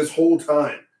yelling this whole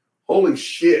time. Holy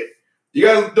shit. You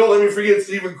guys don't let me forget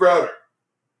Steven Crowder.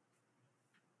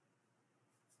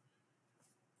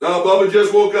 No, Bubba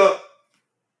just woke up.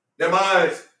 Them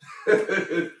eyes.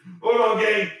 Hold on,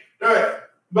 gang. All right.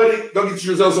 Buddy, go get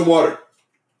yourself some water.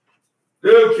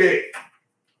 Okay.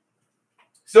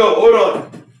 So, hold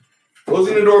on.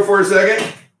 Closing the door for a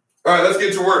second. All right, let's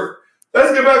get to work.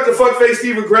 Let's get back to fuckface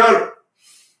Steven Crowder.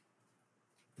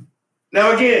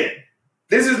 Now, again,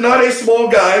 this is not a small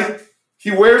guy.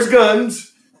 He wears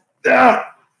guns.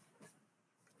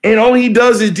 And all he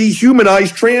does is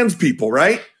dehumanize trans people,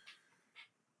 right?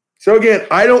 So, again,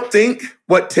 I don't think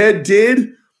what Ted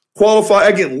did qualify.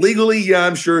 Again, legally, yeah,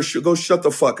 I'm sure. Go shut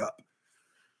the fuck up.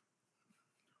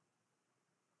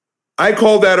 I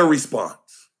call that a response.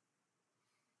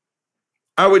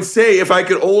 I would say if I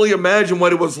could only imagine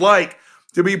what it was like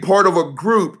to be part of a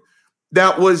group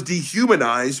that was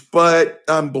dehumanized, but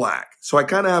I'm black. So I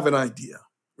kind of have an idea,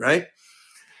 right?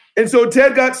 And so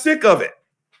Ted got sick of it.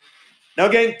 Now,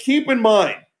 again, keep in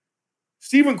mind,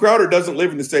 Steven Crowder doesn't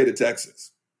live in the state of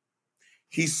Texas.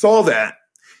 He saw that.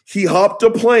 He hopped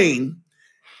a plane.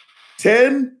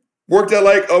 Ted worked at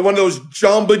like one of those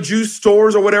Jamba Juice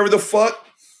stores or whatever the fuck.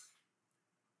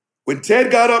 When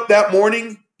Ted got up that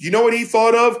morning, you know what he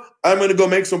thought of? I'm going to go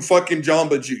make some fucking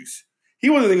Jamba Juice. He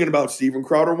wasn't thinking about Steven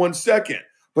Crowder 1 second,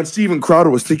 but Steven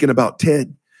Crowder was thinking about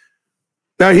Ted.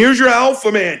 Now, here's your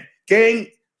alpha man. Gang,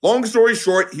 long story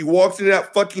short, he walks into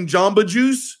that fucking Jamba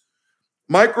Juice,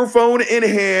 microphone in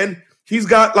hand. He's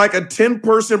got like a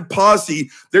 10-person posse.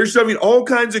 They're shoving all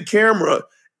kinds of camera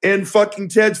in fucking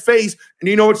Ted's face. And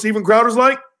you know what Steven Crowder's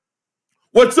like?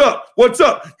 What's up? What's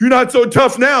up? You're not so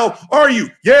tough now, are you?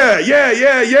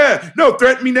 Yeah. No,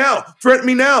 threaten me now. Threaten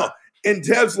me now. And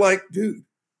Ted's like, dude,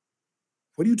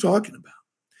 what are you talking about?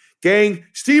 Gang,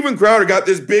 Steven Crowder got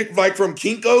this big, like from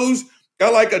Kinko's,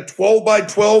 got like a 12 by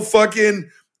 12 fucking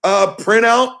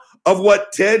printout of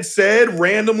what Ted said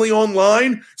randomly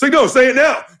online. It's like, no, say it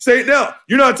now. Say it now.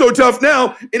 You're not so tough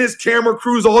now. And his camera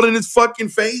crew's all in his fucking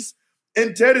face.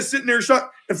 And Ted is sitting there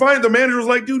shocked. And finally, the manager was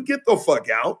like, dude, get the fuck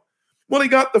out. Well, he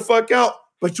got the fuck out,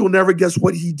 but you'll never guess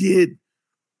what he did.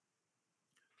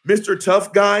 Mr.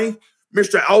 Tough Guy,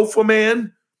 Mr. Alpha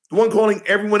Man, the one calling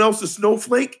everyone else a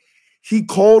snowflake, he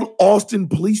called Austin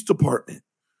Police Department.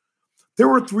 There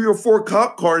were 3 or 4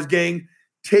 cop cars, gang,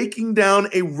 taking down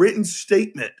a written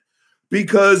statement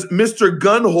because Mr.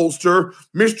 Gun Holster,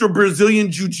 Mr. Brazilian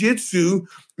Jiu-Jitsu,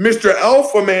 Mr.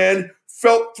 Alpha Man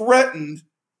felt threatened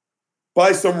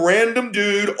by some random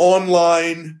dude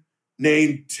online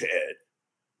named Ted.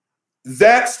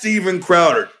 That's Steven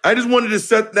Crowder. I just wanted to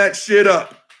set that shit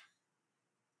up.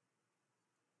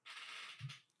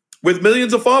 With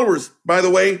millions of followers, by the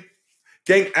way.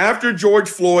 Gang, after George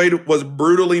Floyd was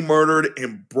brutally murdered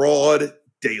in broad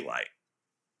daylight.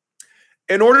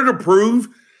 In order to prove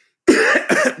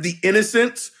the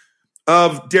innocence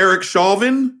of Derek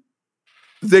Chauvin,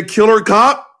 the killer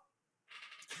cop,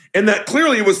 and that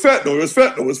clearly it was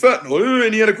fentanyl,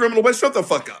 and he had a criminal, but shut the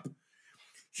fuck up.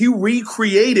 He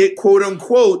recreated, quote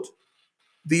unquote,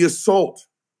 the assault.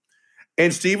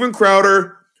 And Steven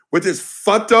Crowder, with his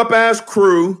fucked up ass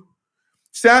crew,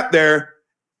 sat there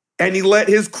and he let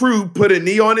his crew put a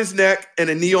knee on his neck and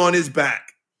a knee on his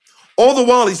back. All the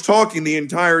while he's talking the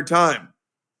entire time.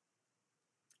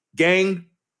 Gang,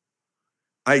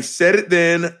 I said it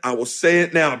then, I will say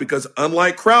it now, because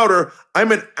unlike Crowder,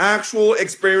 I'm an actual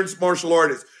experienced martial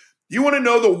artist. You want to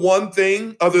know the one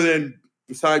thing, other than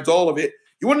besides all of it,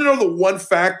 you want to know the one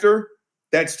factor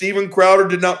that Steven Crowder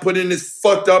did not put in his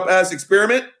fucked up ass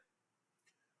experiment?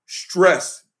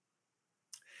 Stress.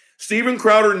 Steven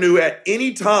Crowder knew at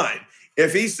any time,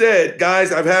 if he said,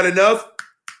 guys, I've had enough,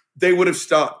 they would have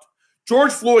stopped.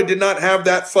 George Floyd did not have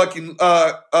that fucking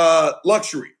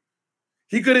luxury.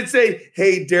 He couldn't say,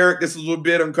 hey, Derek, this is a little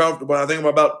bit uncomfortable. I think I'm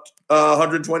about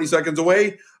 120 seconds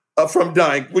away from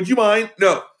dying. Would you mind?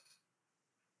 No.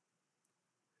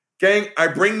 Gang, I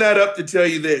bring that up to tell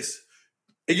you this.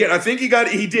 Again, I think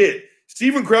he did.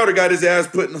 Steven Crowder got his ass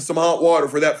put in some hot water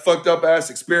for that fucked up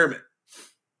ass experiment.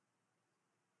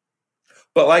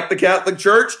 But like the Catholic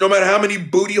Church, no matter how many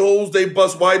booty holes they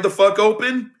bust wide the fuck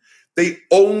open, they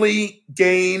only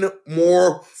gain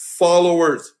more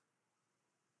followers.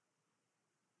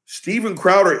 Steven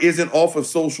Crowder isn't off of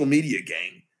social media,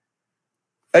 gang.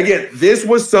 Again, this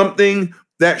was something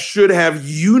that should have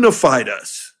unified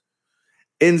us.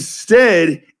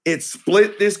 Instead, it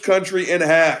split this country in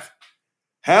half.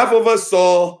 Half of us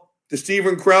saw the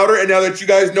Steven Crowder, and now that you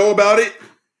guys know about it,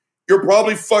 you're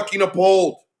probably fucking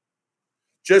appalled.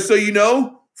 Just so you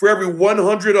know, for every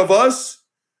 100 of us,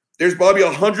 there's probably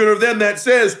 100 of them that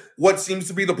says what seems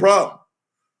to be the problem.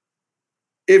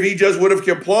 If he just would have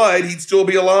complied, he'd still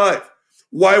be alive.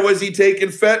 Why was he taking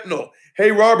fentanyl?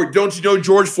 Hey, Robert, don't you know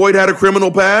George Floyd had a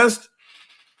criminal past?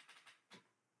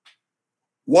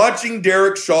 Watching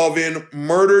Derek Chauvin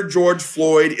murder George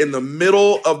Floyd in the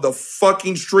middle of the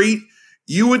fucking street,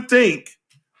 you would think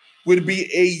would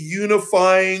be a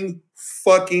unifying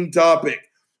fucking topic.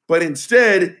 But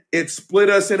instead, it split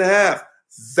us in half.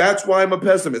 That's why I'm a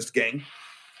pessimist, gang.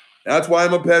 That's why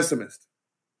I'm a pessimist.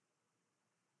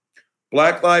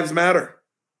 Black Lives Matter.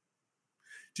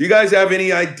 Do you guys have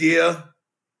any idea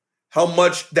how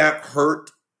much that hurt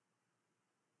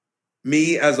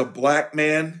me as a black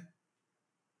man?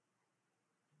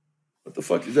 What the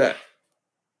fuck is that?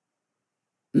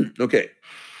 Okay.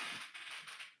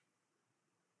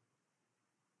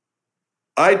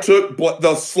 I took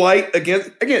the slight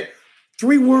against, again,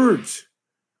 3 words.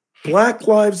 Black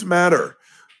Lives Matter.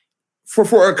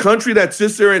 For a country that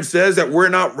sits there and says that we're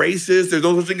not racist, there's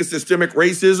no such thing as systemic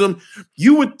racism,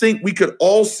 you would think we could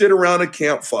all sit around a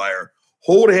campfire,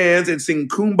 hold hands, and sing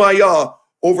Kumbaya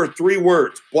over 3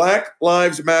 words. Black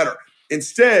Lives Matter.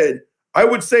 Instead, I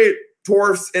would say it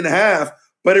tore in half,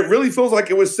 but it really feels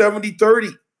like it was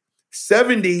 70-30.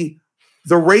 70,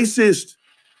 the racist.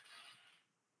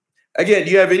 Again,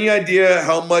 do you have any idea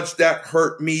how much that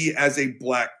hurt me as a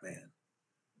black man?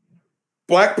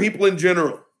 Black people in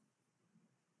general.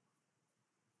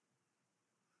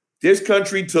 This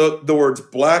country took the words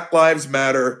Black Lives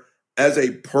Matter as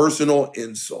a personal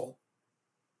insult.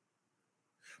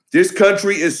 This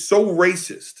country is so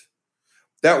racist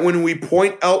that when we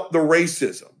point out the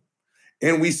racism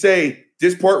and we say,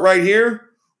 this part right here,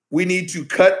 we need to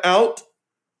cut out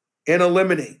and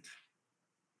eliminate.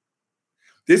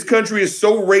 This country is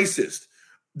so racist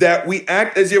that we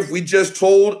act as if we just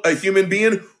told a human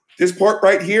being, this part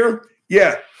right here,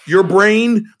 yeah, your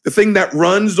brain, the thing that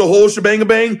runs the whole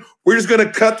shebang-a-bang, we're just going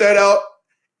to cut that out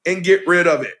and get rid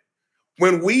of it.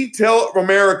 When we tell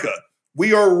America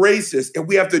we are racist and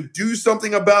we have to do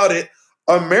something about it,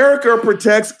 America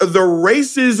protects the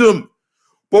racism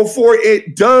before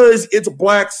it does its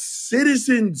black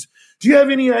citizens. Do you have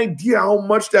any idea how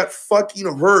much that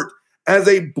fucking hurt as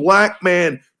a black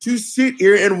man to sit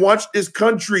here and watch this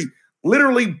country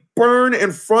literally burn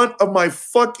in front of my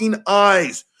fucking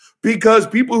eyes because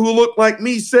people who look like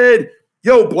me said,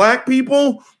 yo, black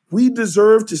people, we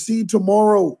deserve to see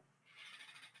tomorrow.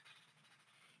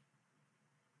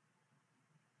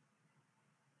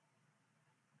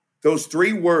 Those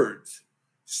three words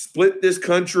split this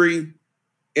country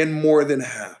in more than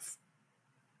half.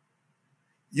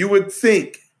 You would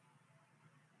think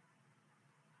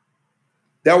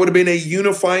that would have been a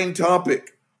unifying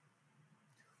topic.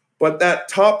 But that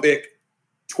topic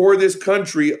tore this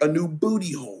country a new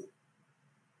booty hole.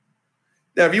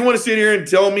 Now, if you want to sit here and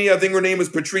tell me, I think her name is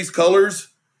Patrisse Cullors,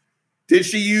 did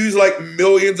she use like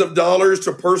millions of dollars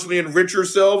to personally enrich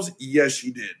herself? Yes,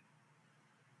 she did.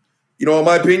 You know what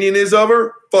my opinion is of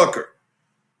her? Fuck her.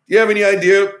 Do you have any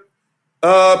idea,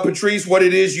 Patrisse, what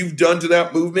it is you've done to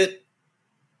that movement?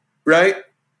 Right?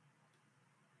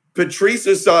 Patrisse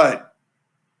aside,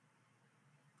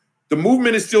 the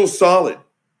movement is still solid,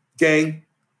 gang.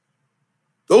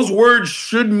 Those words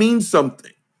should mean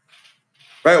something.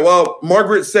 Right? Well,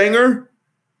 Margaret Sanger,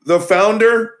 the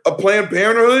founder of Planned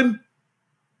Parenthood,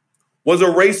 was a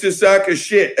racist sack of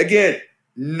shit. Again,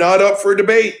 not up for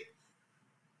debate.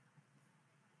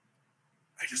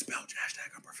 I just spelled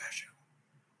 #unprofessional.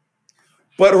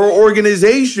 But her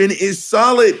organization is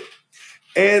solid.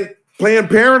 And Planned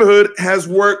Parenthood has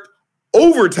worked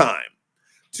overtime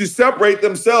to separate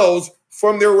themselves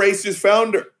from their racist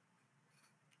founder.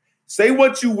 Say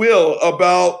what you will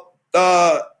about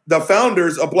the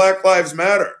founders of Black Lives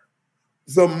Matter.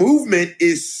 The movement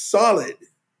is solid.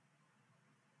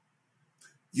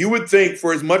 You would think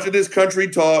for as much of this country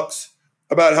talks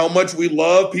about how much we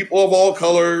love people of all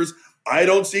colors, I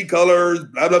don't see colors,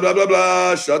 blah, blah, blah, blah,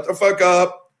 blah, shut the fuck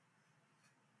up.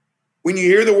 When you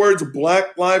hear the words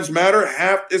Black Lives Matter,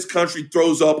 half this country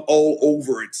throws up all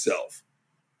over itself.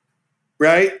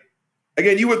 Right?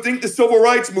 Again, you would think the civil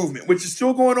rights movement, which is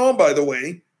still going on, by the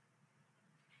way,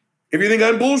 if you think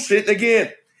I'm bullshitting,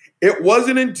 again, it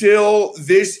wasn't until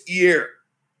this year.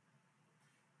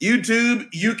 YouTube,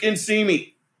 you can see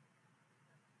me.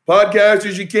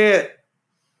 Podcasters, you can't.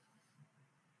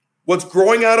 What's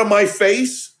growing out of my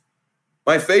face,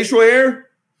 my facial hair,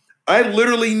 I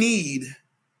literally need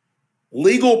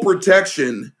legal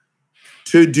protection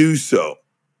to do so.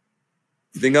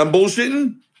 You think I'm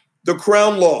bullshitting? The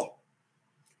Crown Law.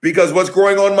 Because what's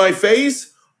growing on my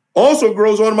face also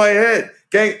grows on my head.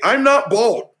 Gang, I'm not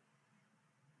bald.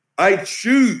 I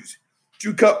choose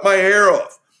to cut my hair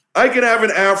off. I can have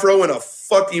an afro in a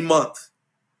fucking month.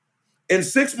 In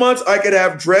 6 months, I could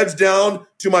have dreads down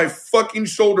to my fucking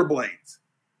shoulder blades.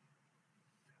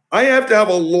 I have to have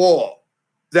a law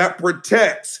that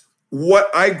protects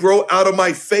what I grow out of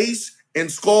my face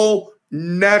and skull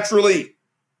naturally.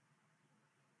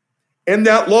 And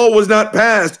that law was not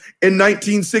passed in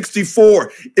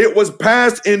 1964. It was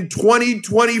passed in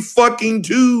 2020 fucking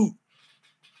 2.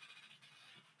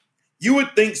 You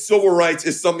would think civil rights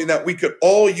is something that we could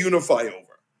all unify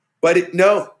over. But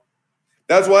no.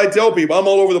 That's why I tell people, I'm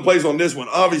all over the place on this one.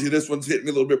 Obviously, this one's hitting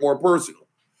me a little bit more personal.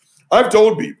 I've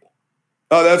told people,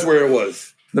 oh, that's where it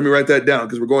was. Let me write that down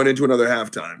because we're going into another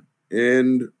halftime.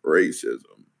 End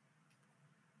racism.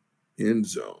 End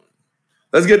zone.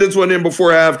 Let's get this one in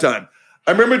before halftime.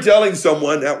 I remember telling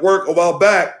someone at work a while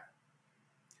back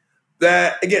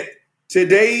that, again,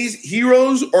 today's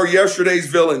heroes are yesterday's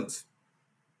villains.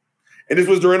 And this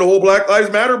was during the whole Black Lives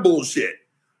Matter bullshit,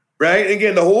 right? And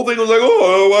again, the whole thing was like,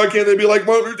 oh, why can't they be like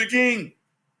Martin Luther King?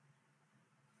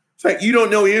 It's like, you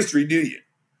don't know history, do you?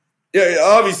 Yeah,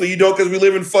 obviously you don't because we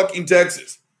live in fucking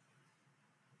Texas.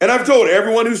 And I've told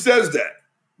everyone who says that,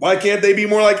 why can't they be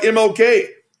more like MLK?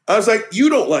 I was like, you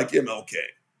don't like MLK.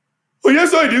 Well,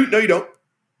 yes, I do. No, you don't.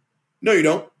 No, you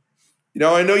don't. You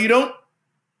know, I know you don't.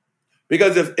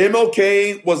 Because if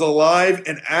MLK was alive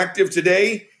and active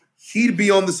today, he'd be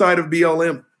on the side of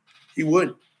BLM. He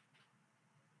would.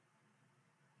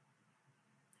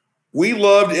 We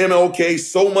loved MLK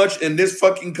so much in this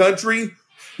fucking country,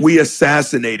 we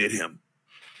assassinated him.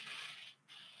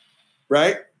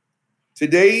 Right?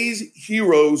 Today's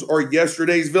heroes are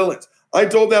yesterday's villains. I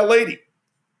told that lady,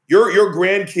 your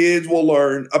grandkids will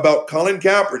learn about Colin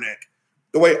Kaepernick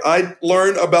the way I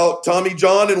learned about Tommy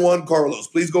John and Juan Carlos.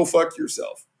 Please go fuck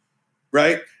yourself.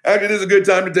 Right? Actually, this is a good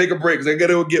time to take a break because I got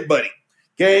to go get Buddy.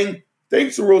 Gang,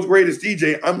 thanks to the world's greatest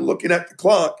DJ. I'm looking at the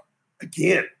clock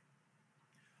again.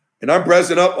 And I'm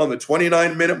pressing up on the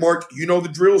 29-minute mark. You know the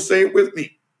drill. Say it with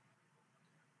me.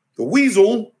 The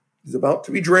weasel is about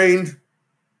to be drained.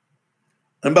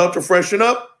 I'm about to freshen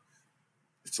up.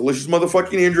 It's delicious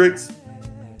motherfucking Hendrix.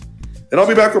 And I'll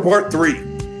be back for part 3.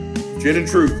 Gin and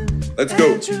Truth. Let's go.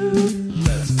 Let's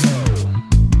go.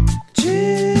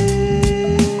 Gin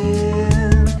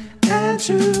and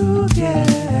Truth, yeah.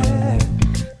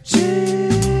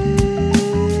 Gin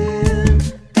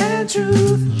and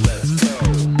Truth. Let's go.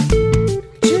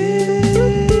 Gin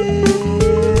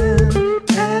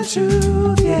and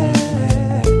Truth, yeah.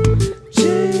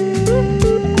 Gin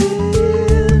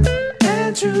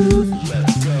and Truth.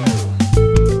 Let's go.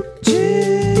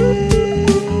 Gin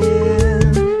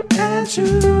and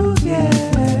Truth, yeah.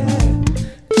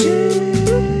 Gin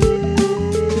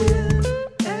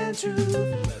and Truth.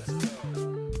 Let's go.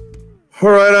 All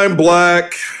right, I'm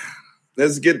Black.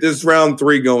 Let's get this round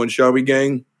 3 going, shall we,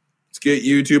 gang? Let's get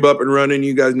YouTube up and running.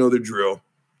 You guys know the drill.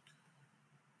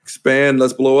 Expand.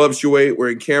 Let's blow up. We're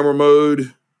in camera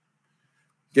mode.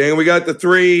 Gang, we got the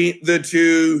 3, the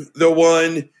 2, the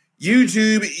 1.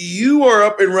 YouTube, you are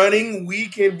up and running. We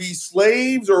can be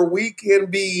slaves or we can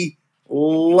be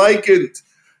likened.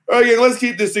 All right, gang, let's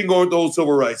keep this thing going with the whole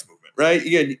civil rights movement, right?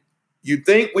 Again, you'd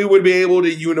think we would be able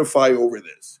to unify over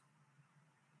this.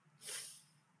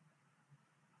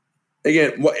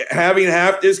 Again, having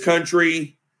half this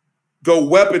country go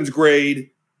weapons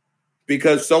grade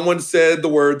because someone said the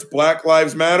words Black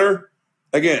Lives Matter.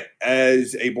 Again,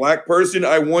 as a black person,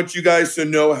 I want you guys to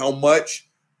know how much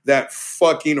that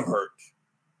fucking hurt,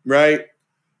 right?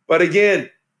 But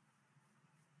again,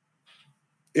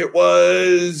 it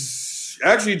was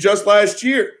actually just last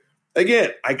year.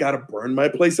 Again, I got to burn my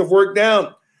place of work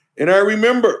down. And I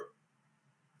remember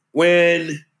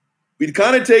when we'd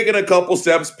kind of taken a couple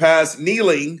steps past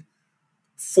kneeling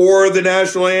for the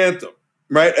national anthem,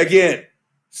 right? Again,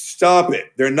 stop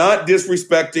it. They're not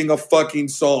disrespecting a fucking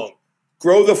song.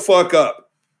 Grow the fuck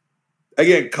up.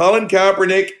 Again, Colin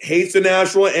Kaepernick hates the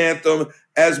national anthem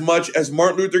as much as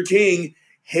Martin Luther King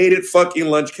hated fucking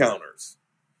lunch counters.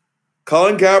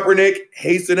 Colin Kaepernick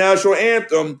hates the national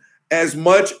anthem as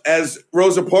much as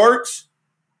Rosa Parks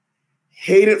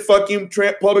hated fucking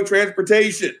public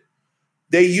transportation.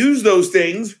 They use those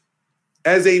things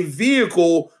as a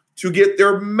vehicle to get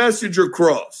their message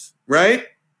across, right?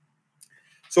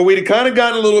 So we'd kind of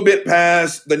gotten a little bit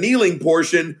past the kneeling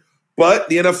portion, but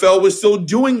the NFL was still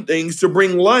doing things to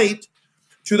bring light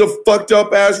to the fucked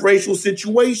up ass racial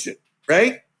situation,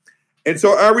 right? And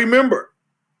so I remember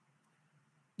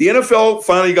the NFL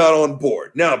finally got on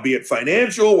board. Now, be it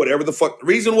financial, whatever the fuck the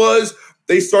reason was,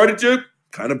 they started to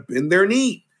kind of bend their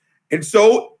knee. And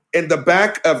so in the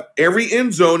back of every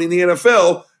end zone in the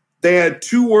NFL, they had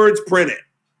 2 words printed.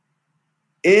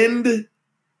 End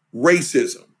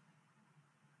racism.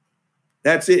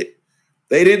 That's it.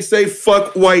 They didn't say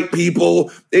fuck white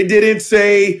people. They didn't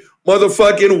say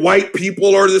motherfucking white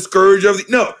people are the scourge of the...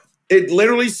 No, it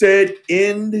literally said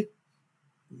end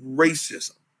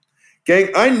racism. Gang,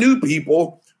 I knew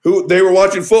people who they were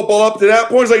watching football up to that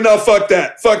point. It's like, no, fuck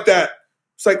that. Fuck that.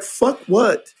 It's like, fuck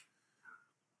what?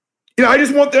 You know, I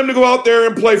just want them to go out there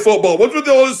and play football. What's with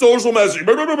all this social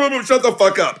messaging? Shut the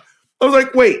fuck up. I was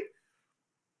like, wait.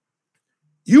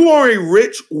 You are a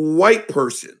rich white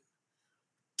person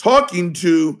talking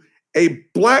to a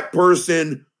black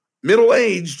person,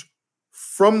 middle-aged,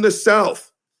 from the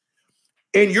South.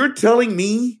 And you're telling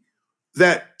me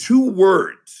that 2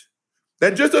 words,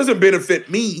 that just doesn't benefit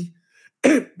me,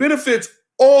 it benefits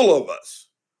all of us.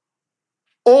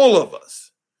 All of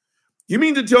us. You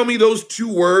mean to tell me those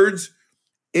 2 words,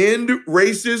 end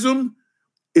racism,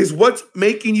 is what's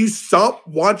making you stop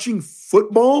watching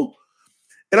football?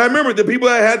 And I remember the people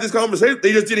that had this conversation,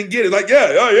 they just didn't get it. Like,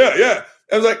 yeah.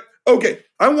 I was like, okay,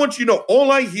 I want you to know,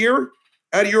 all I hear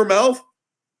out of your mouth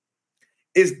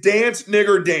is dance,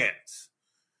 nigger, dance.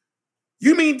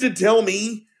 You mean to tell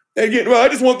me, again, well, I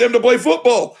just want them to play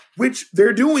football, which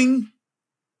they're doing.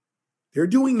 They're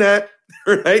doing that,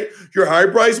 right? Your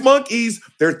high-priced monkeys,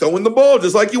 they're throwing the ball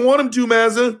just like you want them to,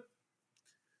 Mazza.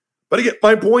 But again,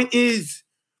 my point is,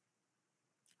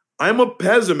 I'm a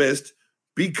pessimist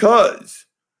because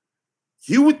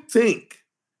you would think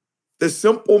the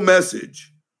simple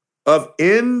message of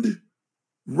end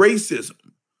racism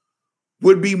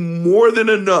would be more than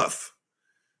enough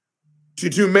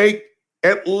to make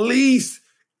at least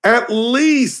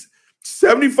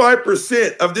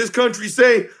 75% of this country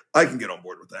say, I can get on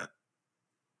board with that.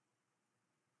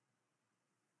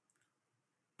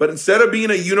 But instead of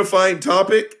being a unifying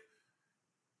topic,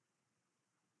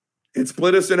 it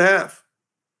split us in half.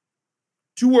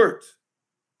 2 words: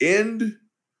 end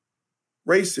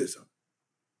racism.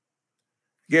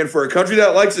 Again, for a country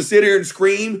that likes to sit here and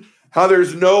scream how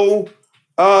there's no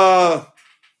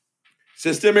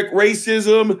systemic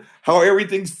racism, how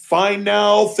everything's fine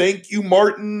now, thank you,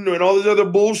 Martin, and all this other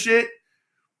bullshit.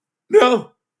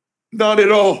 No, not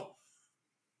at all.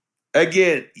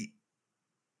 Again,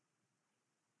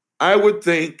 I would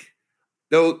think,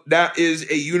 though, that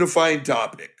is a unifying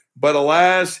topic, but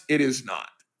alas, it is not.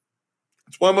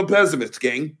 That's why I'm a pessimist,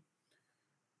 gang.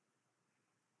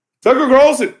 Tucker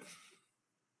Carlson.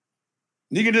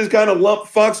 You can just kind of lump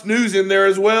Fox News in there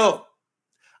as well.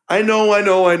 I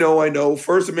know.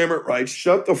 First Amendment rights.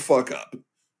 Shut the fuck up.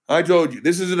 I told you,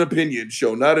 this is an opinion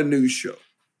show, not a news show.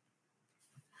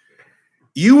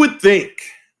 You would think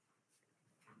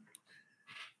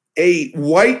a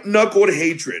white-knuckled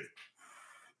hatred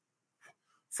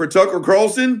for Tucker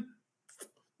Carlson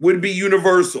would be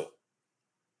universal.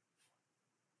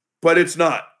 But it's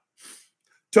not.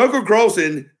 Tucker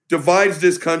Carlson divides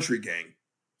this country, gang.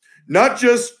 Not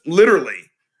just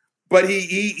literally, but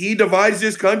he divides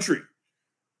this country.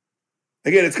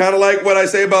 Again, it's kind of like what I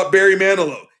say about Barry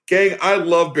Manilow. Gang, I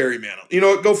love Barry Manilow. You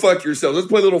know what? Go fuck yourself. Let's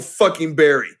play a little fucking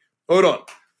Barry. Hold on.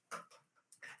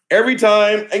 Every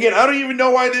time, again, I don't even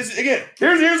know why this, again,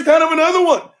 here's kind of another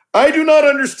one. I do not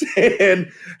understand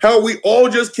how we all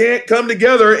just can't come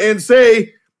together and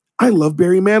say, I love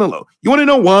Barry Manilow. You want to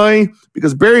know why?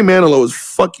 Because Barry Manilow is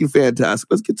fucking fantastic.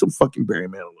 Let's get some fucking Barry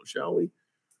Manilow, shall we?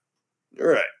 All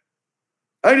right.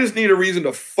 I just need a reason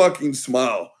to fucking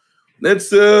smile. Let's,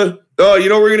 you know what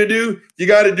we're going to do? You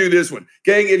got to do this one.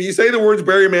 Gang, if you say the words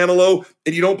Barry Manilow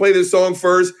and you don't play this song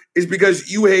first, it's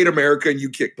because you hate America and you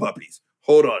kick puppies.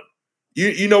 Hold on.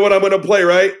 You know what I'm going to play,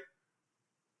 right?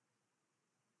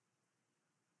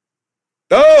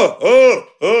 Oh.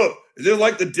 Is it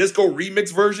like the disco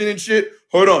remix version and shit?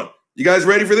 Hold on. You guys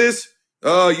ready for this?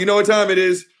 You know what time it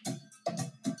is.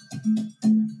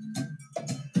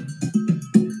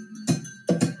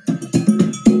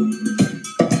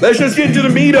 Let's just get into the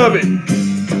meat of it.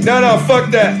 No,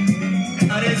 fuck that.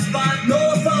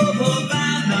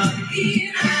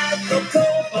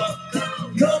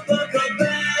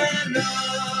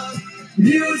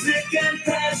 Music and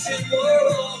passion were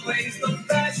always the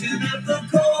fashion at the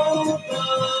Copa.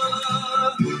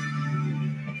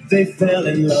 They fell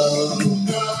in love.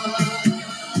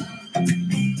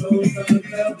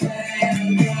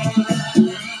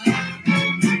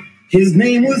 His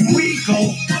name was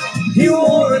Rico. He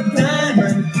wore a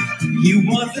diamond. He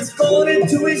was escorted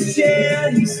to his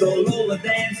chair. He saw Lola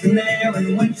dancing there,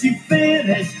 and when she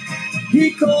finished,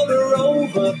 he called her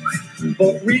over.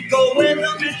 But Rico went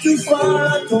a bit too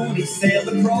far. Tony sailed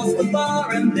across the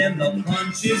bar, and then the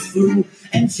punches flew,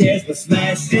 and chairs were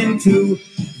smashed in two.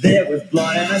 There was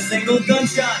blood and a single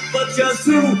gunshot, but just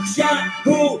who shot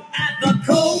who at the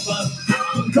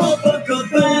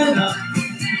Copacabana?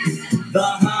 The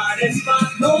hottest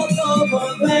spot north of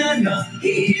Havana,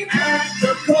 here at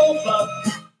the Copa.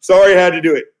 Sorry, I had to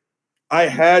do it. I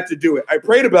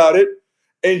prayed about it,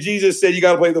 and Jesus said, you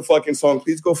got to play the fucking song.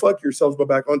 Please go fuck yourselves, but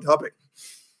back on topic.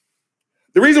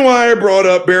 The reason why I brought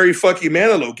up Barry fucking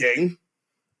Manilow, gang,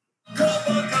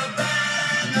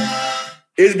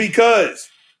 is because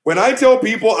when I tell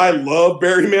people I love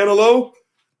Barry Manilow,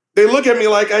 they look at me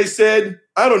like I said,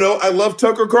 I don't know, I love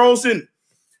Tucker Carlson.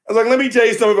 I was like, let me tell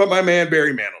you something about my man,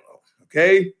 Barry Manilow,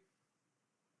 okay?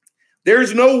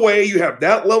 There's no way you have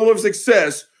that level of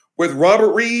success with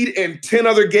Robert Reed and 10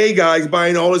 other gay guys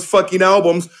buying all his fucking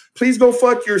albums. Please go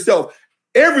fuck yourself.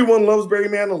 Everyone loves Barry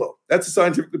Manilow. That's a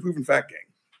scientifically proven fact, gang.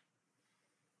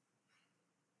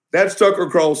 That's Tucker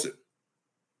Carlson.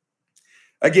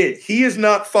 Again, he is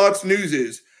not Fox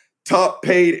News's top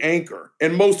paid anchor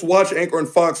and most watched anchor on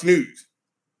Fox News.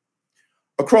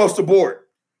 Across the board.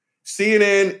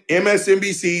 CNN,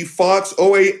 MSNBC, Fox,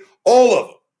 08, all of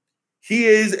them. He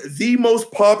is the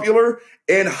most popular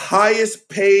and highest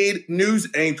paid news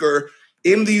anchor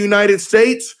in the United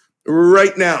States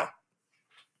right now.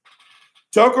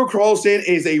 Tucker Carlson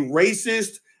is a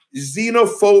racist,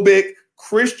 xenophobic,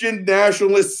 Christian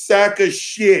nationalist sack of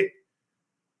shit.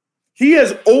 He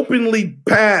has openly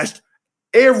bashed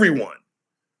everyone.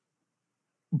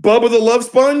 Bubba the Love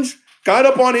Sponge got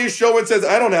up on his show and says,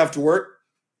 I don't have to work.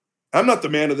 I'm not the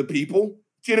man of the people.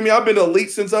 You know what I mean? I've been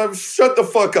elite since I've shut the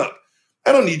fuck up.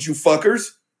 I don't need you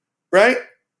fuckers, right?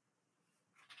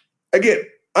 Again,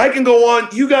 I can go on.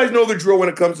 You guys know the drill when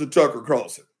it comes to Tucker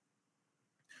Carlson.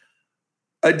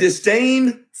 A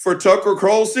disdain for Tucker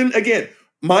Carlson, again,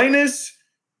 minus,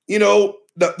 the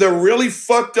really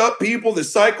fucked up people, the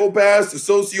psychopaths, the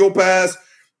sociopaths,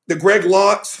 the Greg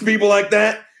Locks, people like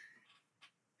that.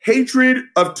 Hatred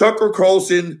of Tucker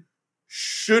Carlson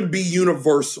should be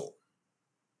universal.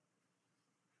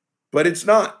 But it's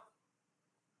not.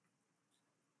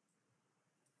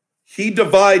 He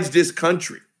divides this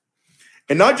country.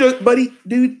 And not just, buddy,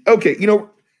 dude, okay,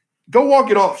 go walk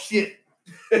it off. Shit.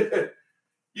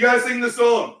 You guys sing the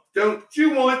song. Don't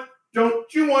you want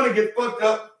to get fucked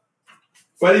up?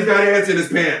 Buddy's got ants in his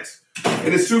pants.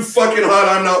 And it's too fucking hot,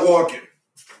 I'm not walking.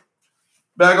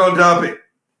 Back on topic.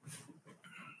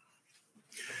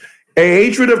 A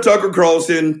hatred of Tucker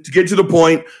Carlson, to get to the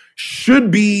point,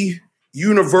 should be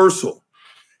universal.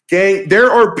 Gang, there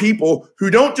are people who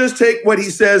don't just take what he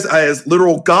says as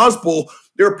literal gospel.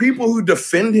 There are people who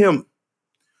defend him.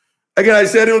 Again, I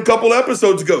said it a couple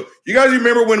episodes ago. You guys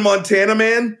remember when Montana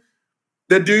Man,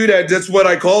 the dude, that's what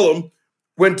I call him,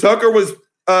 when Tucker was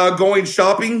going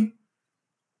shopping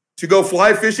to go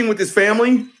fly fishing with his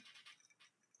family?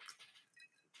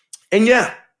 And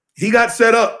yeah, he got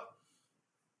set up.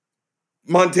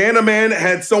 Montana Man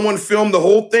had someone film the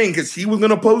whole thing because he was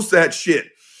going to post that shit.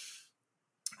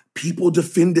 People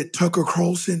defended Tucker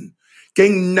Carlson.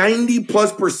 Gang,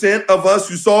 90+% of us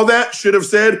who saw that should have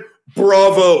said,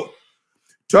 bravo.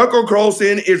 Tucker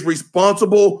Carlson is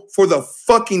responsible for the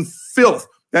fucking filth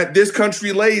that this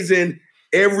country lays in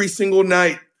every single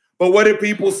night. But what did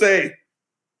people say?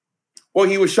 Well,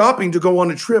 he was shopping to go on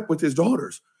a trip with his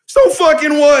daughters. So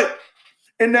fucking what?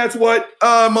 And that's what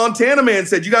Montana Man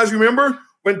said. You guys remember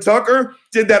when Tucker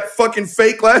did that fucking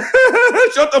fake laugh?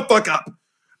 Shut the fuck up.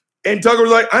 And Tucker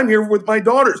was like, I'm here with my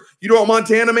daughters. You know what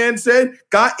Montana Man said?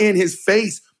 Got in his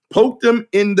face, poked him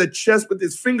in the chest with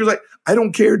his fingers like, I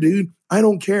don't care, dude. I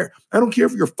don't care. I don't care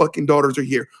if your fucking daughters are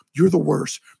here. You're the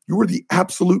worst. You are the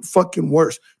absolute fucking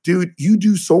worst. Dude, you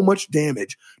do so much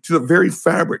damage to the very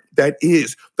fabric that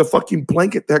is the fucking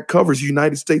blanket that covers the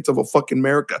United States of a fucking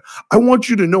America. I want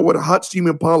you to know what a hot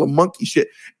steaming pile of monkey shit.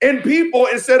 And people,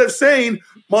 instead of saying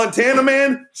Montana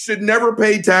Man should never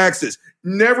pay taxes,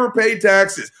 never pay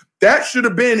taxes. That should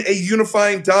have been a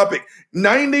unifying topic.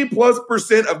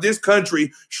 90+% of this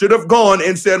country should have gone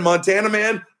and said, Montana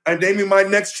Man, I'm naming my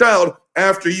next child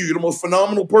after you. You're the most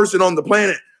phenomenal person on the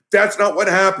planet. That's not what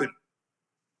happened.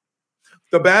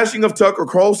 The bashing of Tucker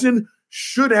Carlson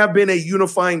should have been a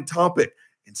unifying topic.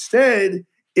 Instead,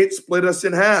 it split us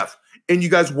in half. And you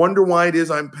guys wonder why it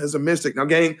is I'm pessimistic. Now,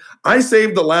 gang, I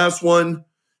saved the last one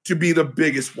to be the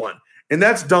biggest one. And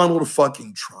that's Donald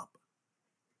fucking Trump.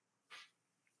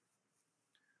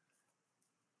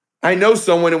 I know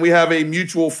someone and we have a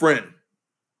mutual friend.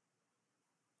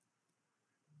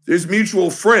 This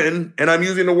mutual friend, and I'm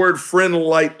using the word friend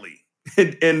lightly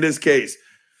in this case,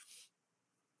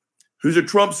 who's a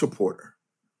Trump supporter.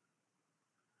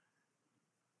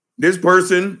 This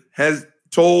person has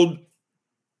told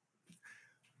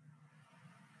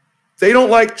they don't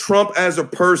like Trump as a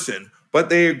person, but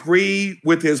they agree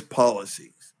with his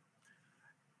policies.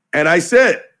 And I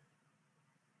said,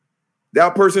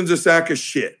 that person's a sack of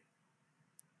shit.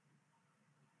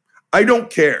 I don't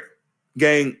care,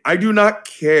 gang. I do not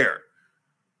care.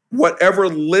 Whatever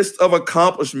list of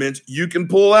accomplishments you can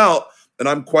pull out, and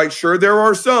I'm quite sure there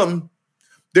are some,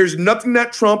 there's nothing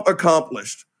that Trump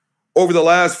accomplished over the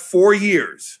last 4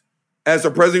 years as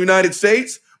the president of the United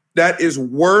States that is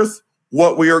worth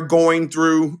what we are going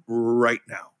through right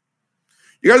now.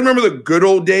 You guys remember the good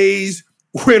old days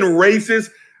when racists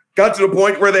got to the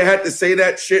point where they had to say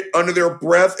that shit under their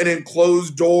breath and in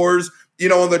closed doors, in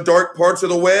the dark parts of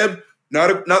the web?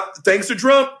 Not thanks to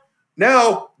Trump.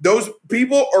 Now, those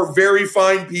people are very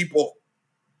fine people.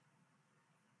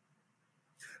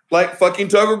 Like fucking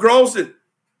Tucker Carlson.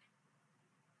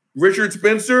 Richard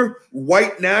Spencer,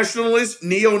 white nationalists,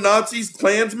 neo-Nazis,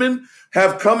 Klansmen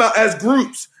have come out as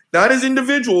groups, not as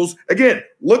individuals. Again,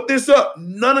 look this up.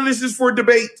 None of this is for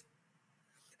debate.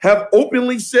 Have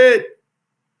openly said,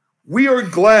 we are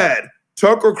glad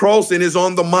Tucker Carlson is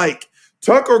on the mic.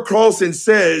 Tucker Carlson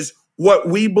says what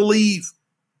we believe.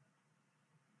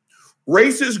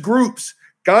 Racist groups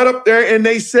got up there and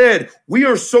they said, we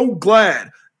are so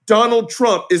glad Donald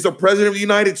Trump is the president of the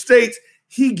United States.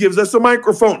 He gives us a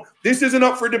microphone. This isn't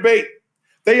up for debate.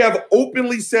 They have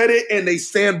openly said it and they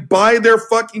stand by their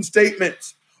fucking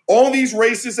statements. All these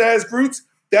racist ass groups,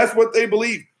 that's what they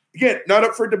believe. Again, not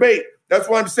up for debate. That's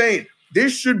what I'm saying.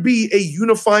 this should be a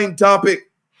unifying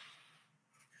topic.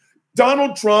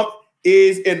 Donald Trump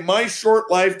is, in my short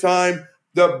lifetime,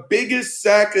 the biggest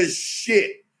sack of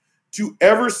shit to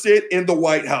ever sit in the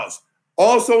White House.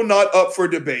 Also not up for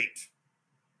debate.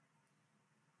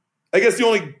 I guess the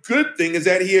only good thing is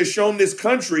that he has shown this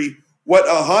country what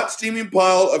a hot steaming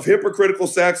pile of hypocritical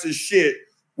sacks of shit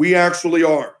we actually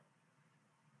are.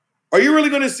 Are you really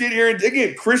going to sit here and,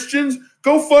 again, Christians,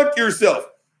 go fuck yourself.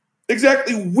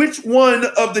 Exactly which one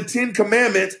of the 10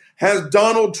 commandments has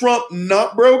Donald Trump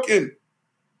not broken?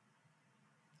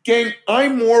 Gang,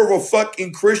 I'm more of a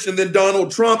fucking Christian than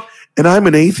Donald Trump, and I'm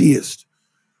an atheist.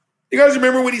 You guys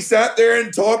remember when he sat there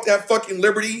and talked at fucking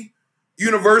Liberty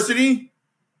University?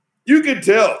 You could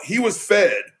tell he was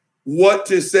fed what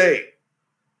to say.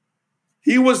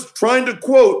 He was trying to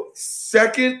quote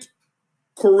 2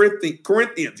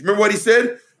 Corinthians. Remember what he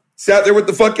said? Sat there with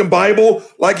the fucking Bible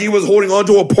like he was holding on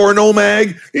to a porno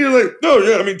mag. He was like, no,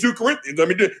 yeah, I mean, 2 Corinthians. I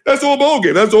mean, that's all ball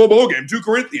game. That's all ball game. 2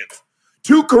 Corinthians.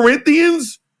 2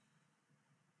 Corinthians?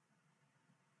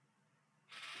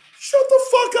 Shut the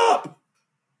fuck up.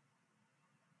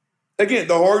 Again,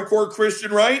 the hardcore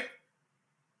Christian right?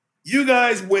 You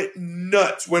guys went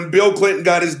nuts when Bill Clinton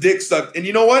got his dick sucked. And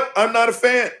you know what? I'm not a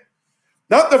fan.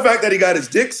 Not the fact that he got his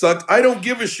dick sucked. I don't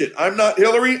give a shit. I'm not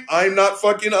Hillary. I'm not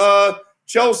fucking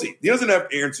Chelsea. He doesn't have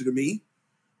to answer to me.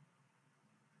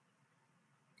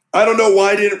 I don't know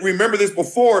why I didn't remember this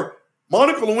before.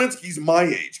 Monica Lewinsky's my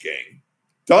age, gang.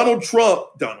 Donald Trump.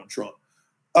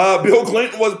 Bill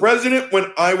Clinton was president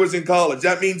when I was in college.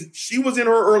 That means she was in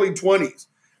her early 20s.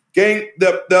 Gang,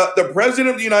 the president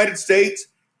of the United States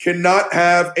cannot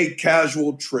have a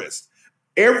casual tryst.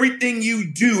 Everything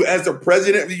you do as the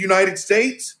president of the United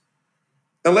States,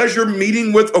 unless you're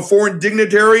meeting with a foreign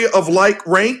dignitary of like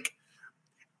rank,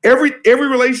 every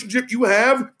relationship you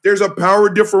have, there's a power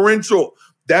differential.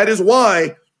 That is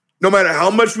why, no matter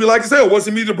how much we like to say, oh, what's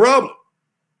the problem?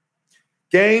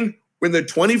 Gang, when the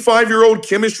 25-year-old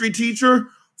chemistry teacher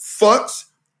fucks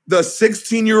the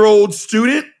 16-year-old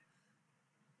student,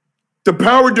 the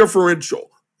power differential,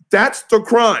 that's the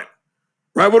crime.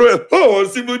 Right?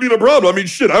 It seems to be the problem. I mean,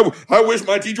 shit, I wish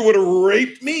my teacher would have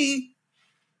raped me.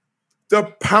 The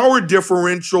power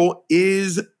differential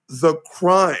is the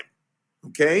crime.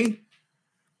 Okay?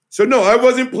 So, no, I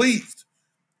wasn't pleased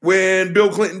when Bill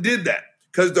Clinton did that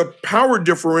because the power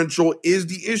differential is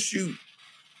the issue.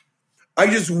 I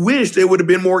just wish they would have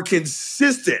been more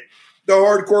consistent, the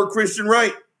hardcore Christian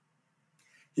right.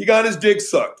 He got his dick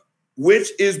sucked, which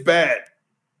is bad.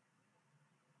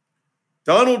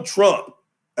 Donald Trump,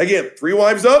 again, 3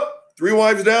 wives up, 3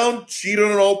 wives down, cheated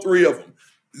on all 3 of them.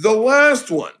 The last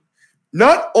one,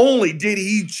 not only did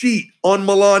he cheat on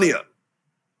Melania,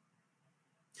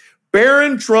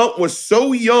 Barron Trump was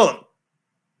so young,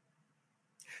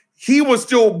 he was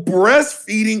still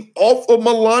breastfeeding off of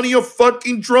Melania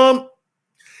fucking Trump.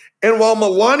 And while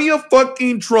Melania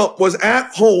fucking Trump was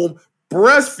at home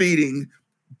breastfeeding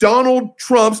Donald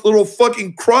Trump's little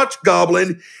fucking crotch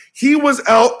goblin, he was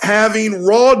out having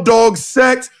raw dog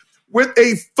sex with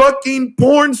a fucking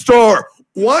porn star.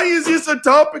 Why is this a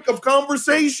topic of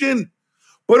conversation?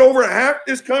 But over half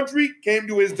this country came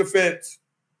to his defense.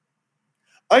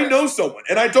 I know someone,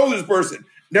 and I told this person,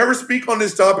 never speak on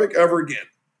this topic ever again.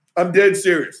 I'm dead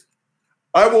serious.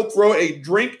 I will throw a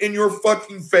drink in your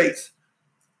fucking face.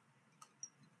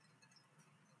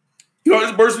 You know what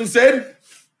this person said?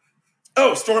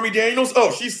 Oh, Stormy Daniels?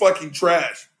 Oh, she's fucking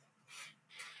trash.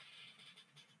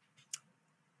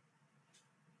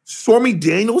 Stormy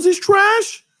Daniels is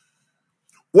trash?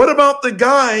 What about the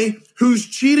guy who's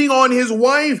cheating on his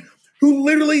wife who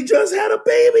literally just had a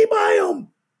baby by him?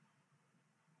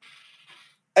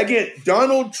 Again,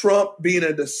 Donald Trump being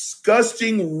a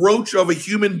disgusting roach of a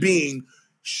human being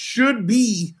should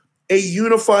be a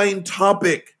unifying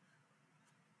topic.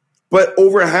 But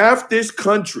over half this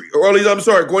country, or at least, I'm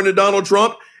sorry, according to Donald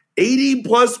Trump, 80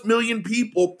 plus million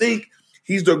people think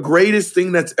he's the greatest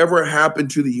thing that's ever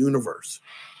happened to the universe.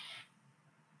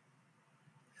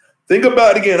 Think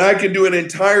about it again. I could do an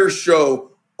entire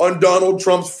show on Donald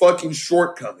Trump's fucking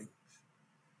shortcomings.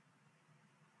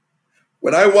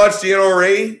 When I watched the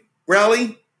NRA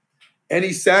rally and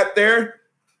he sat there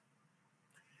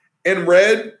and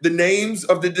read the names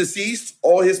of the deceased,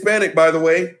 all Hispanic, by the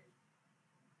way,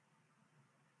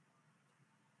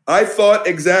 I thought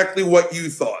exactly what you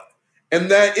thought.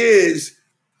 And that is,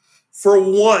 for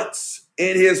once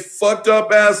in his fucked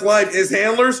up ass life, his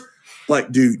handlers,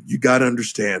 like, dude, you got to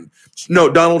understand.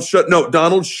 Donald,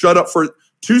 shut up for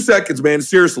 2 seconds, man.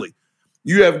 Seriously.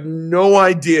 You have no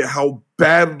idea how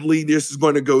badly this is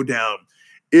going to go down.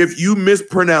 If you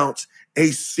mispronounce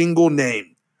a single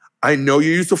name, I know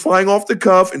you're used to flying off the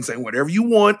cuff and saying whatever you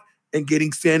want and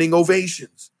getting standing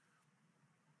ovations.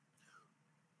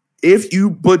 If you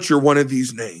butcher one of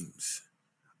these names,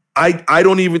 I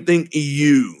don't even think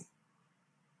you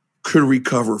could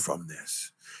recover from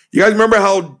this. You guys remember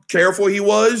how careful he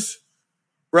was,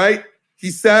 right? He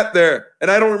sat there,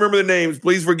 and I don't remember the names.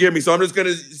 Please forgive me. So I'm just going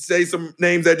to say some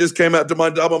names that just came out to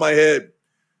my top of my head.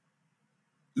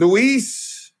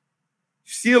 Luis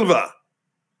Silva.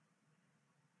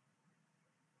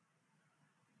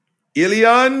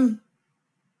 Elian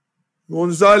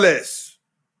Gonzalez.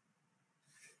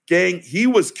 Gang, he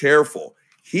was careful.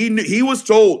 He was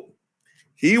told.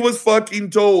 He was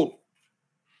fucking told.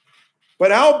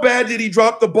 But how bad did he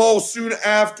drop the ball soon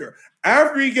after?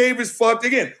 After he gave his fuck,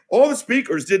 again, all the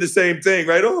speakers did the same thing,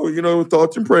 right? Oh,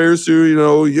 thoughts and prayers to,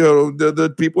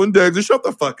 the people in Texas. Shut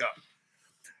the fuck up.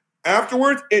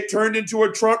 Afterwards, it turned into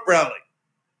a Trump rally.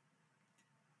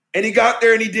 And he got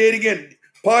there and he did, again,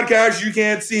 podcast, you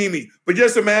can't see me. But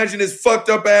just imagine his fucked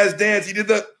up ass dance.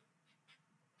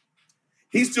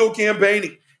 He's still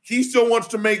campaigning. He still wants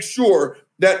to make sure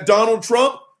that Donald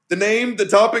Trump, the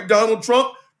topic Donald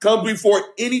Trump, comes before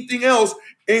anything else,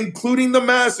 including the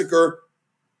massacre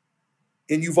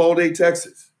in Uvalde,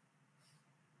 Texas.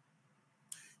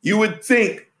 You would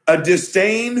think a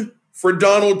disdain for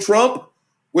Donald Trump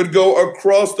would go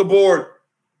across the board.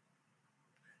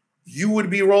 You would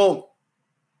be wrong.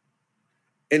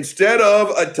 Instead of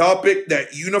a topic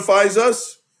that unifies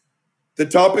us, the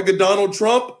topic of Donald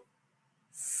Trump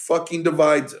fucking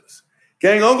divides us.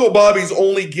 Gang, Uncle Bobby's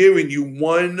only giving you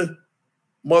one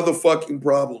motherfucking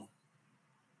problem.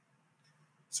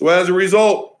 So as a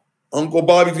result, Uncle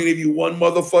Bobby's going to give you one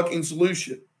motherfucking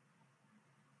solution.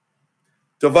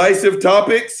 Divisive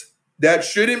topics that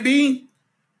shouldn't be,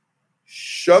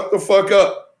 shut the fuck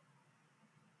up.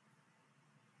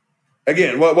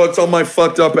 Again, what's on my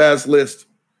fucked up ass list?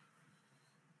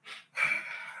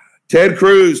 Ted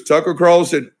Cruz, Tucker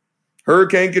Carlson,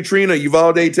 Hurricane Katrina,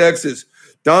 Uvalde, Texas,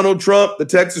 Donald Trump, the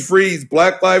Texas Freeze,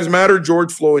 Black Lives Matter,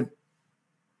 George Floyd.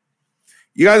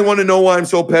 You guys want to know why I'm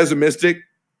so pessimistic?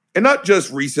 And not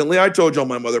just recently. I told y'all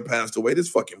my mother passed away. This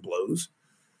fucking blows.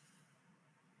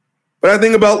 But I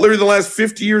think about literally the last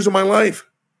 50 years of my life.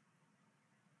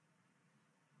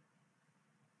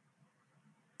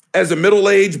 As a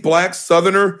middle-aged black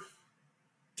Southerner,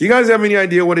 do you guys have any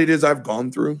idea what it is I've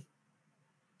gone through?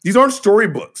 These aren't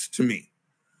storybooks to me,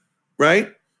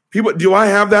 right? People, do I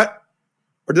have that?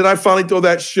 Or did I finally throw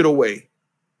that shit away?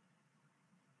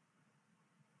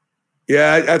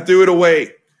 Yeah, I threw it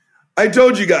away. I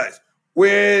told you guys,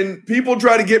 when people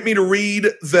try to get me to read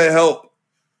The Help,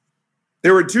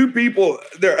 there were two people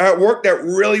there at work that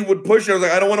really would push it. I was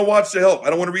like, I don't want to watch The Help. I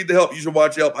don't want to read The Help. You should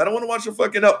watch The Help. I don't want to watch the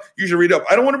fucking Help. You should read Help.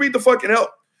 I don't want to read the fucking Help.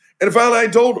 And finally I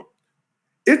told them,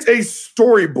 it's a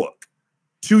storybook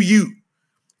to you.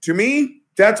 To me,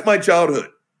 that's my childhood.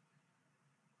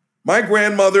 My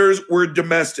grandmothers were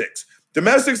domestics.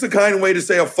 Domestics the kind of way to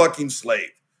say a fucking slave.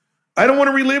 I don't want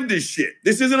to relive this shit.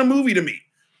 This isn't a movie to me.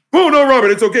 Oh, no, Robert,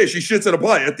 it's okay. She shits in a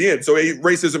pie at the end, so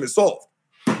racism is solved.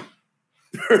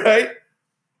 Right?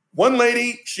 One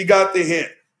lady, she got the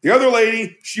hint. The other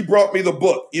lady, she brought me the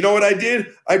book. You know what I did?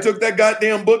 I took that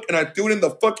goddamn book and I threw it in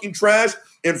the fucking trash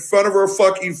in front of her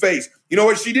fucking face. You know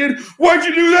what she did? Why'd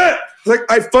you do that? Like,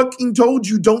 I fucking told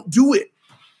you, don't do it.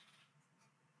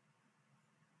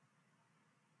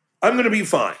 I'm going to be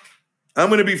fine. I'm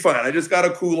going to be fine. I just got to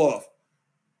cool off.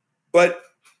 But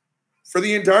for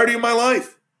the entirety of my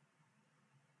life,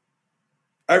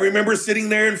 I remember sitting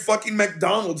there in fucking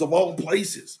McDonald's of all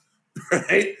places,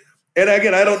 right? And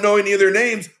again, I don't know any of their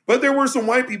names, but there were some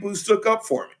white people who stuck up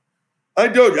for me. I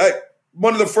told you,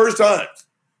 one of the first times,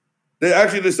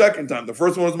 actually the second time, the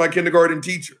first one was my kindergarten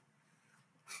teacher.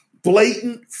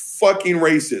 Blatant fucking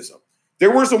racism.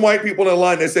 There were some white people in the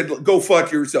line that said, go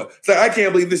fuck yourself. It's like, I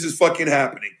can't believe this is fucking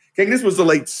happening. Okay, this was the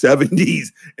late 70s,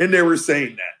 and they were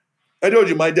saying that. I told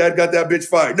you, my dad got that bitch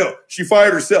fired. No, she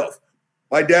fired herself.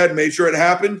 My dad made sure it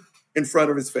happened in front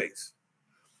of his face.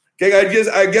 Okay,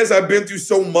 I guess I've been through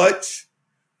so much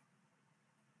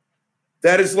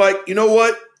that it's like, you know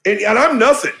what? And I'm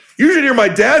nothing. You should hear my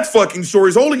dad's fucking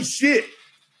stories. Holy shit.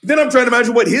 Then I'm trying to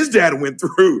imagine what his dad went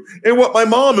through and what my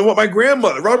mom and what my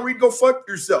grandmother. Robert Reed, go fuck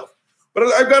yourself. But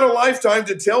I've got a lifetime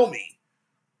to tell me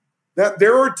that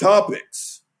there are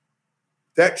topics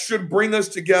that should bring us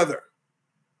together.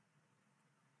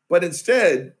 But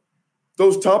instead,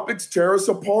 those topics tear us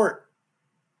apart.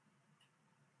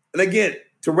 And again,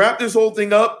 to wrap this whole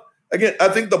thing up, again, I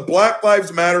think the Black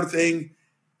Lives Matter thing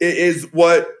is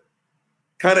what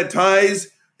kind of ties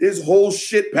this whole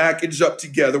shit package up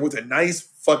together with a nice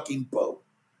fucking bow.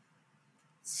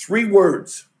 3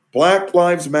 words: Black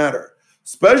Lives Matter.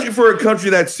 Especially for a country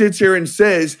that sits here and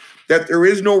says that there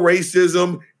is no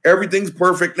racism, everything's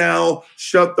perfect now,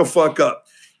 shut the fuck up.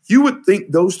 You would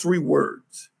think those 3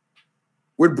 words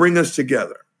would bring us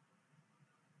together.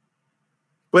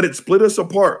 But it split us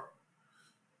apart.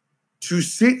 To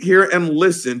sit here and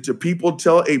listen to people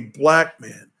tell a black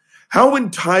man, how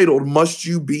entitled must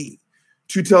you be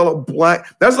to tell a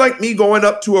black, that's like me going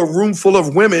up to a room full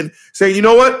of women saying, you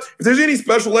know what, if there's any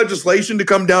special legislation to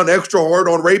come down extra hard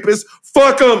on rapists,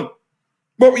 fuck them.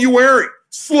 What were you wearing?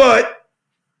 Slut.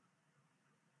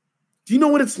 Do you know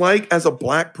what it's like as a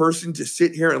black person to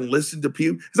sit here and listen to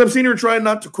people? Because I'm sitting here trying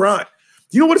not to cry.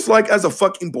 Do you know what it's like as a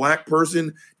fucking black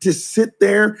person to sit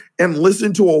there and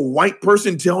listen to a white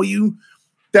person tell you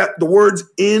that the words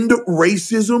end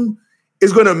racism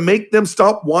is going to make them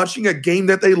stop watching a game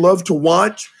that they love to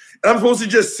watch? And I'm supposed to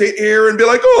just sit here and be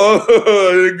like,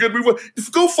 oh, good move.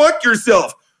 Just go fuck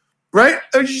yourself, right?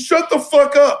 And just shut the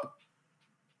fuck up.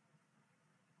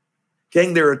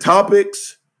 Gang, there are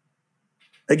topics.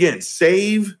 Again,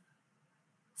 save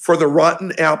for the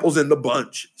rotten apples in the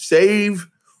bunch. Save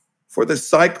for the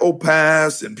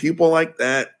psychopaths and people like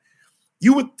that.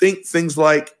 You would think things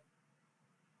like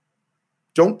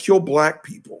don't kill black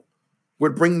people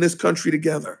would bring this country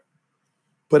together.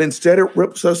 But instead it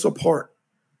rips us apart.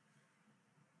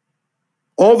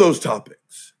 All those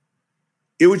topics.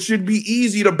 It should be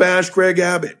easy to bash Greg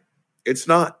Abbott. It's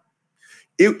not.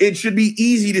 It should be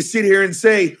easy to sit here and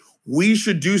say, we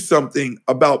should do something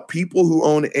about people who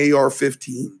own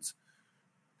AR-15s.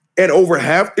 And over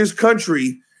half this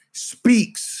country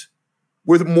speaks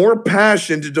with more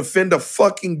passion to defend a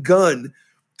fucking gun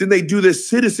than they do the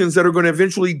citizens that are going to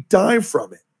eventually die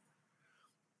from it.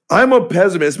 I'm a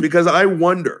pessimist because I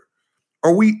wonder,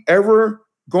 are we ever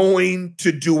going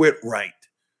to do it right?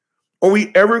 Are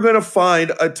we ever going to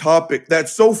find a topic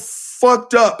that's so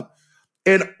fucked up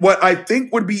and what I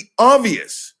think would be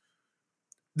obvious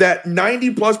that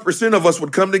 90+% of us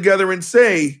would come together and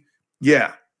say,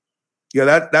 yeah,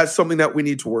 that's something that we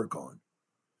need to work on.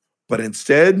 But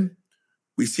instead,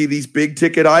 we see these big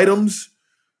ticket items.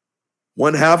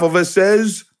 One half of us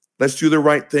says, let's do the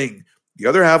right thing. The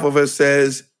other half of us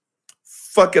says,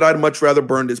 fuck it, I'd much rather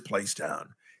burn this place down.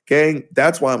 Gang,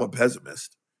 that's why I'm a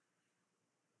pessimist.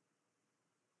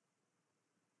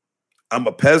 I'm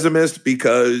a pessimist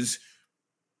because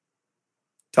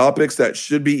topics that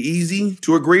should be easy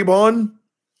to agree on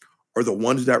are the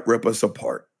ones that rip us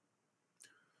apart.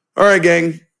 All right,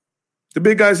 gang. The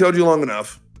big guy's held you long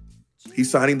enough.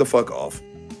 He's signing the fuck off.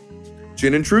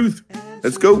 Gin and Truth.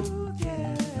 Let's go.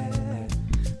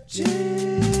 Gin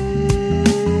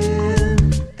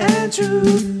and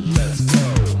Truth. Let's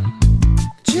go.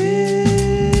 Gin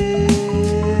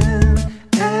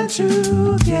and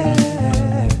Truth,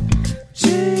 yeah.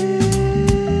 Gin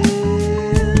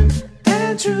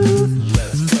and Truth.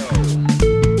 Let's go.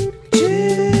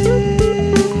 Gin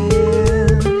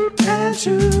and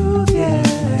Truth, yeah.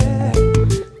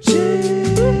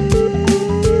 Gin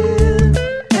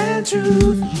and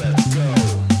Truth. Let's go.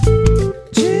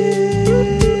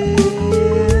 Gin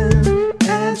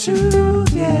and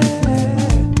Truth, yeah.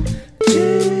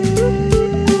 Gin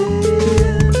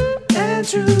and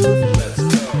Truth.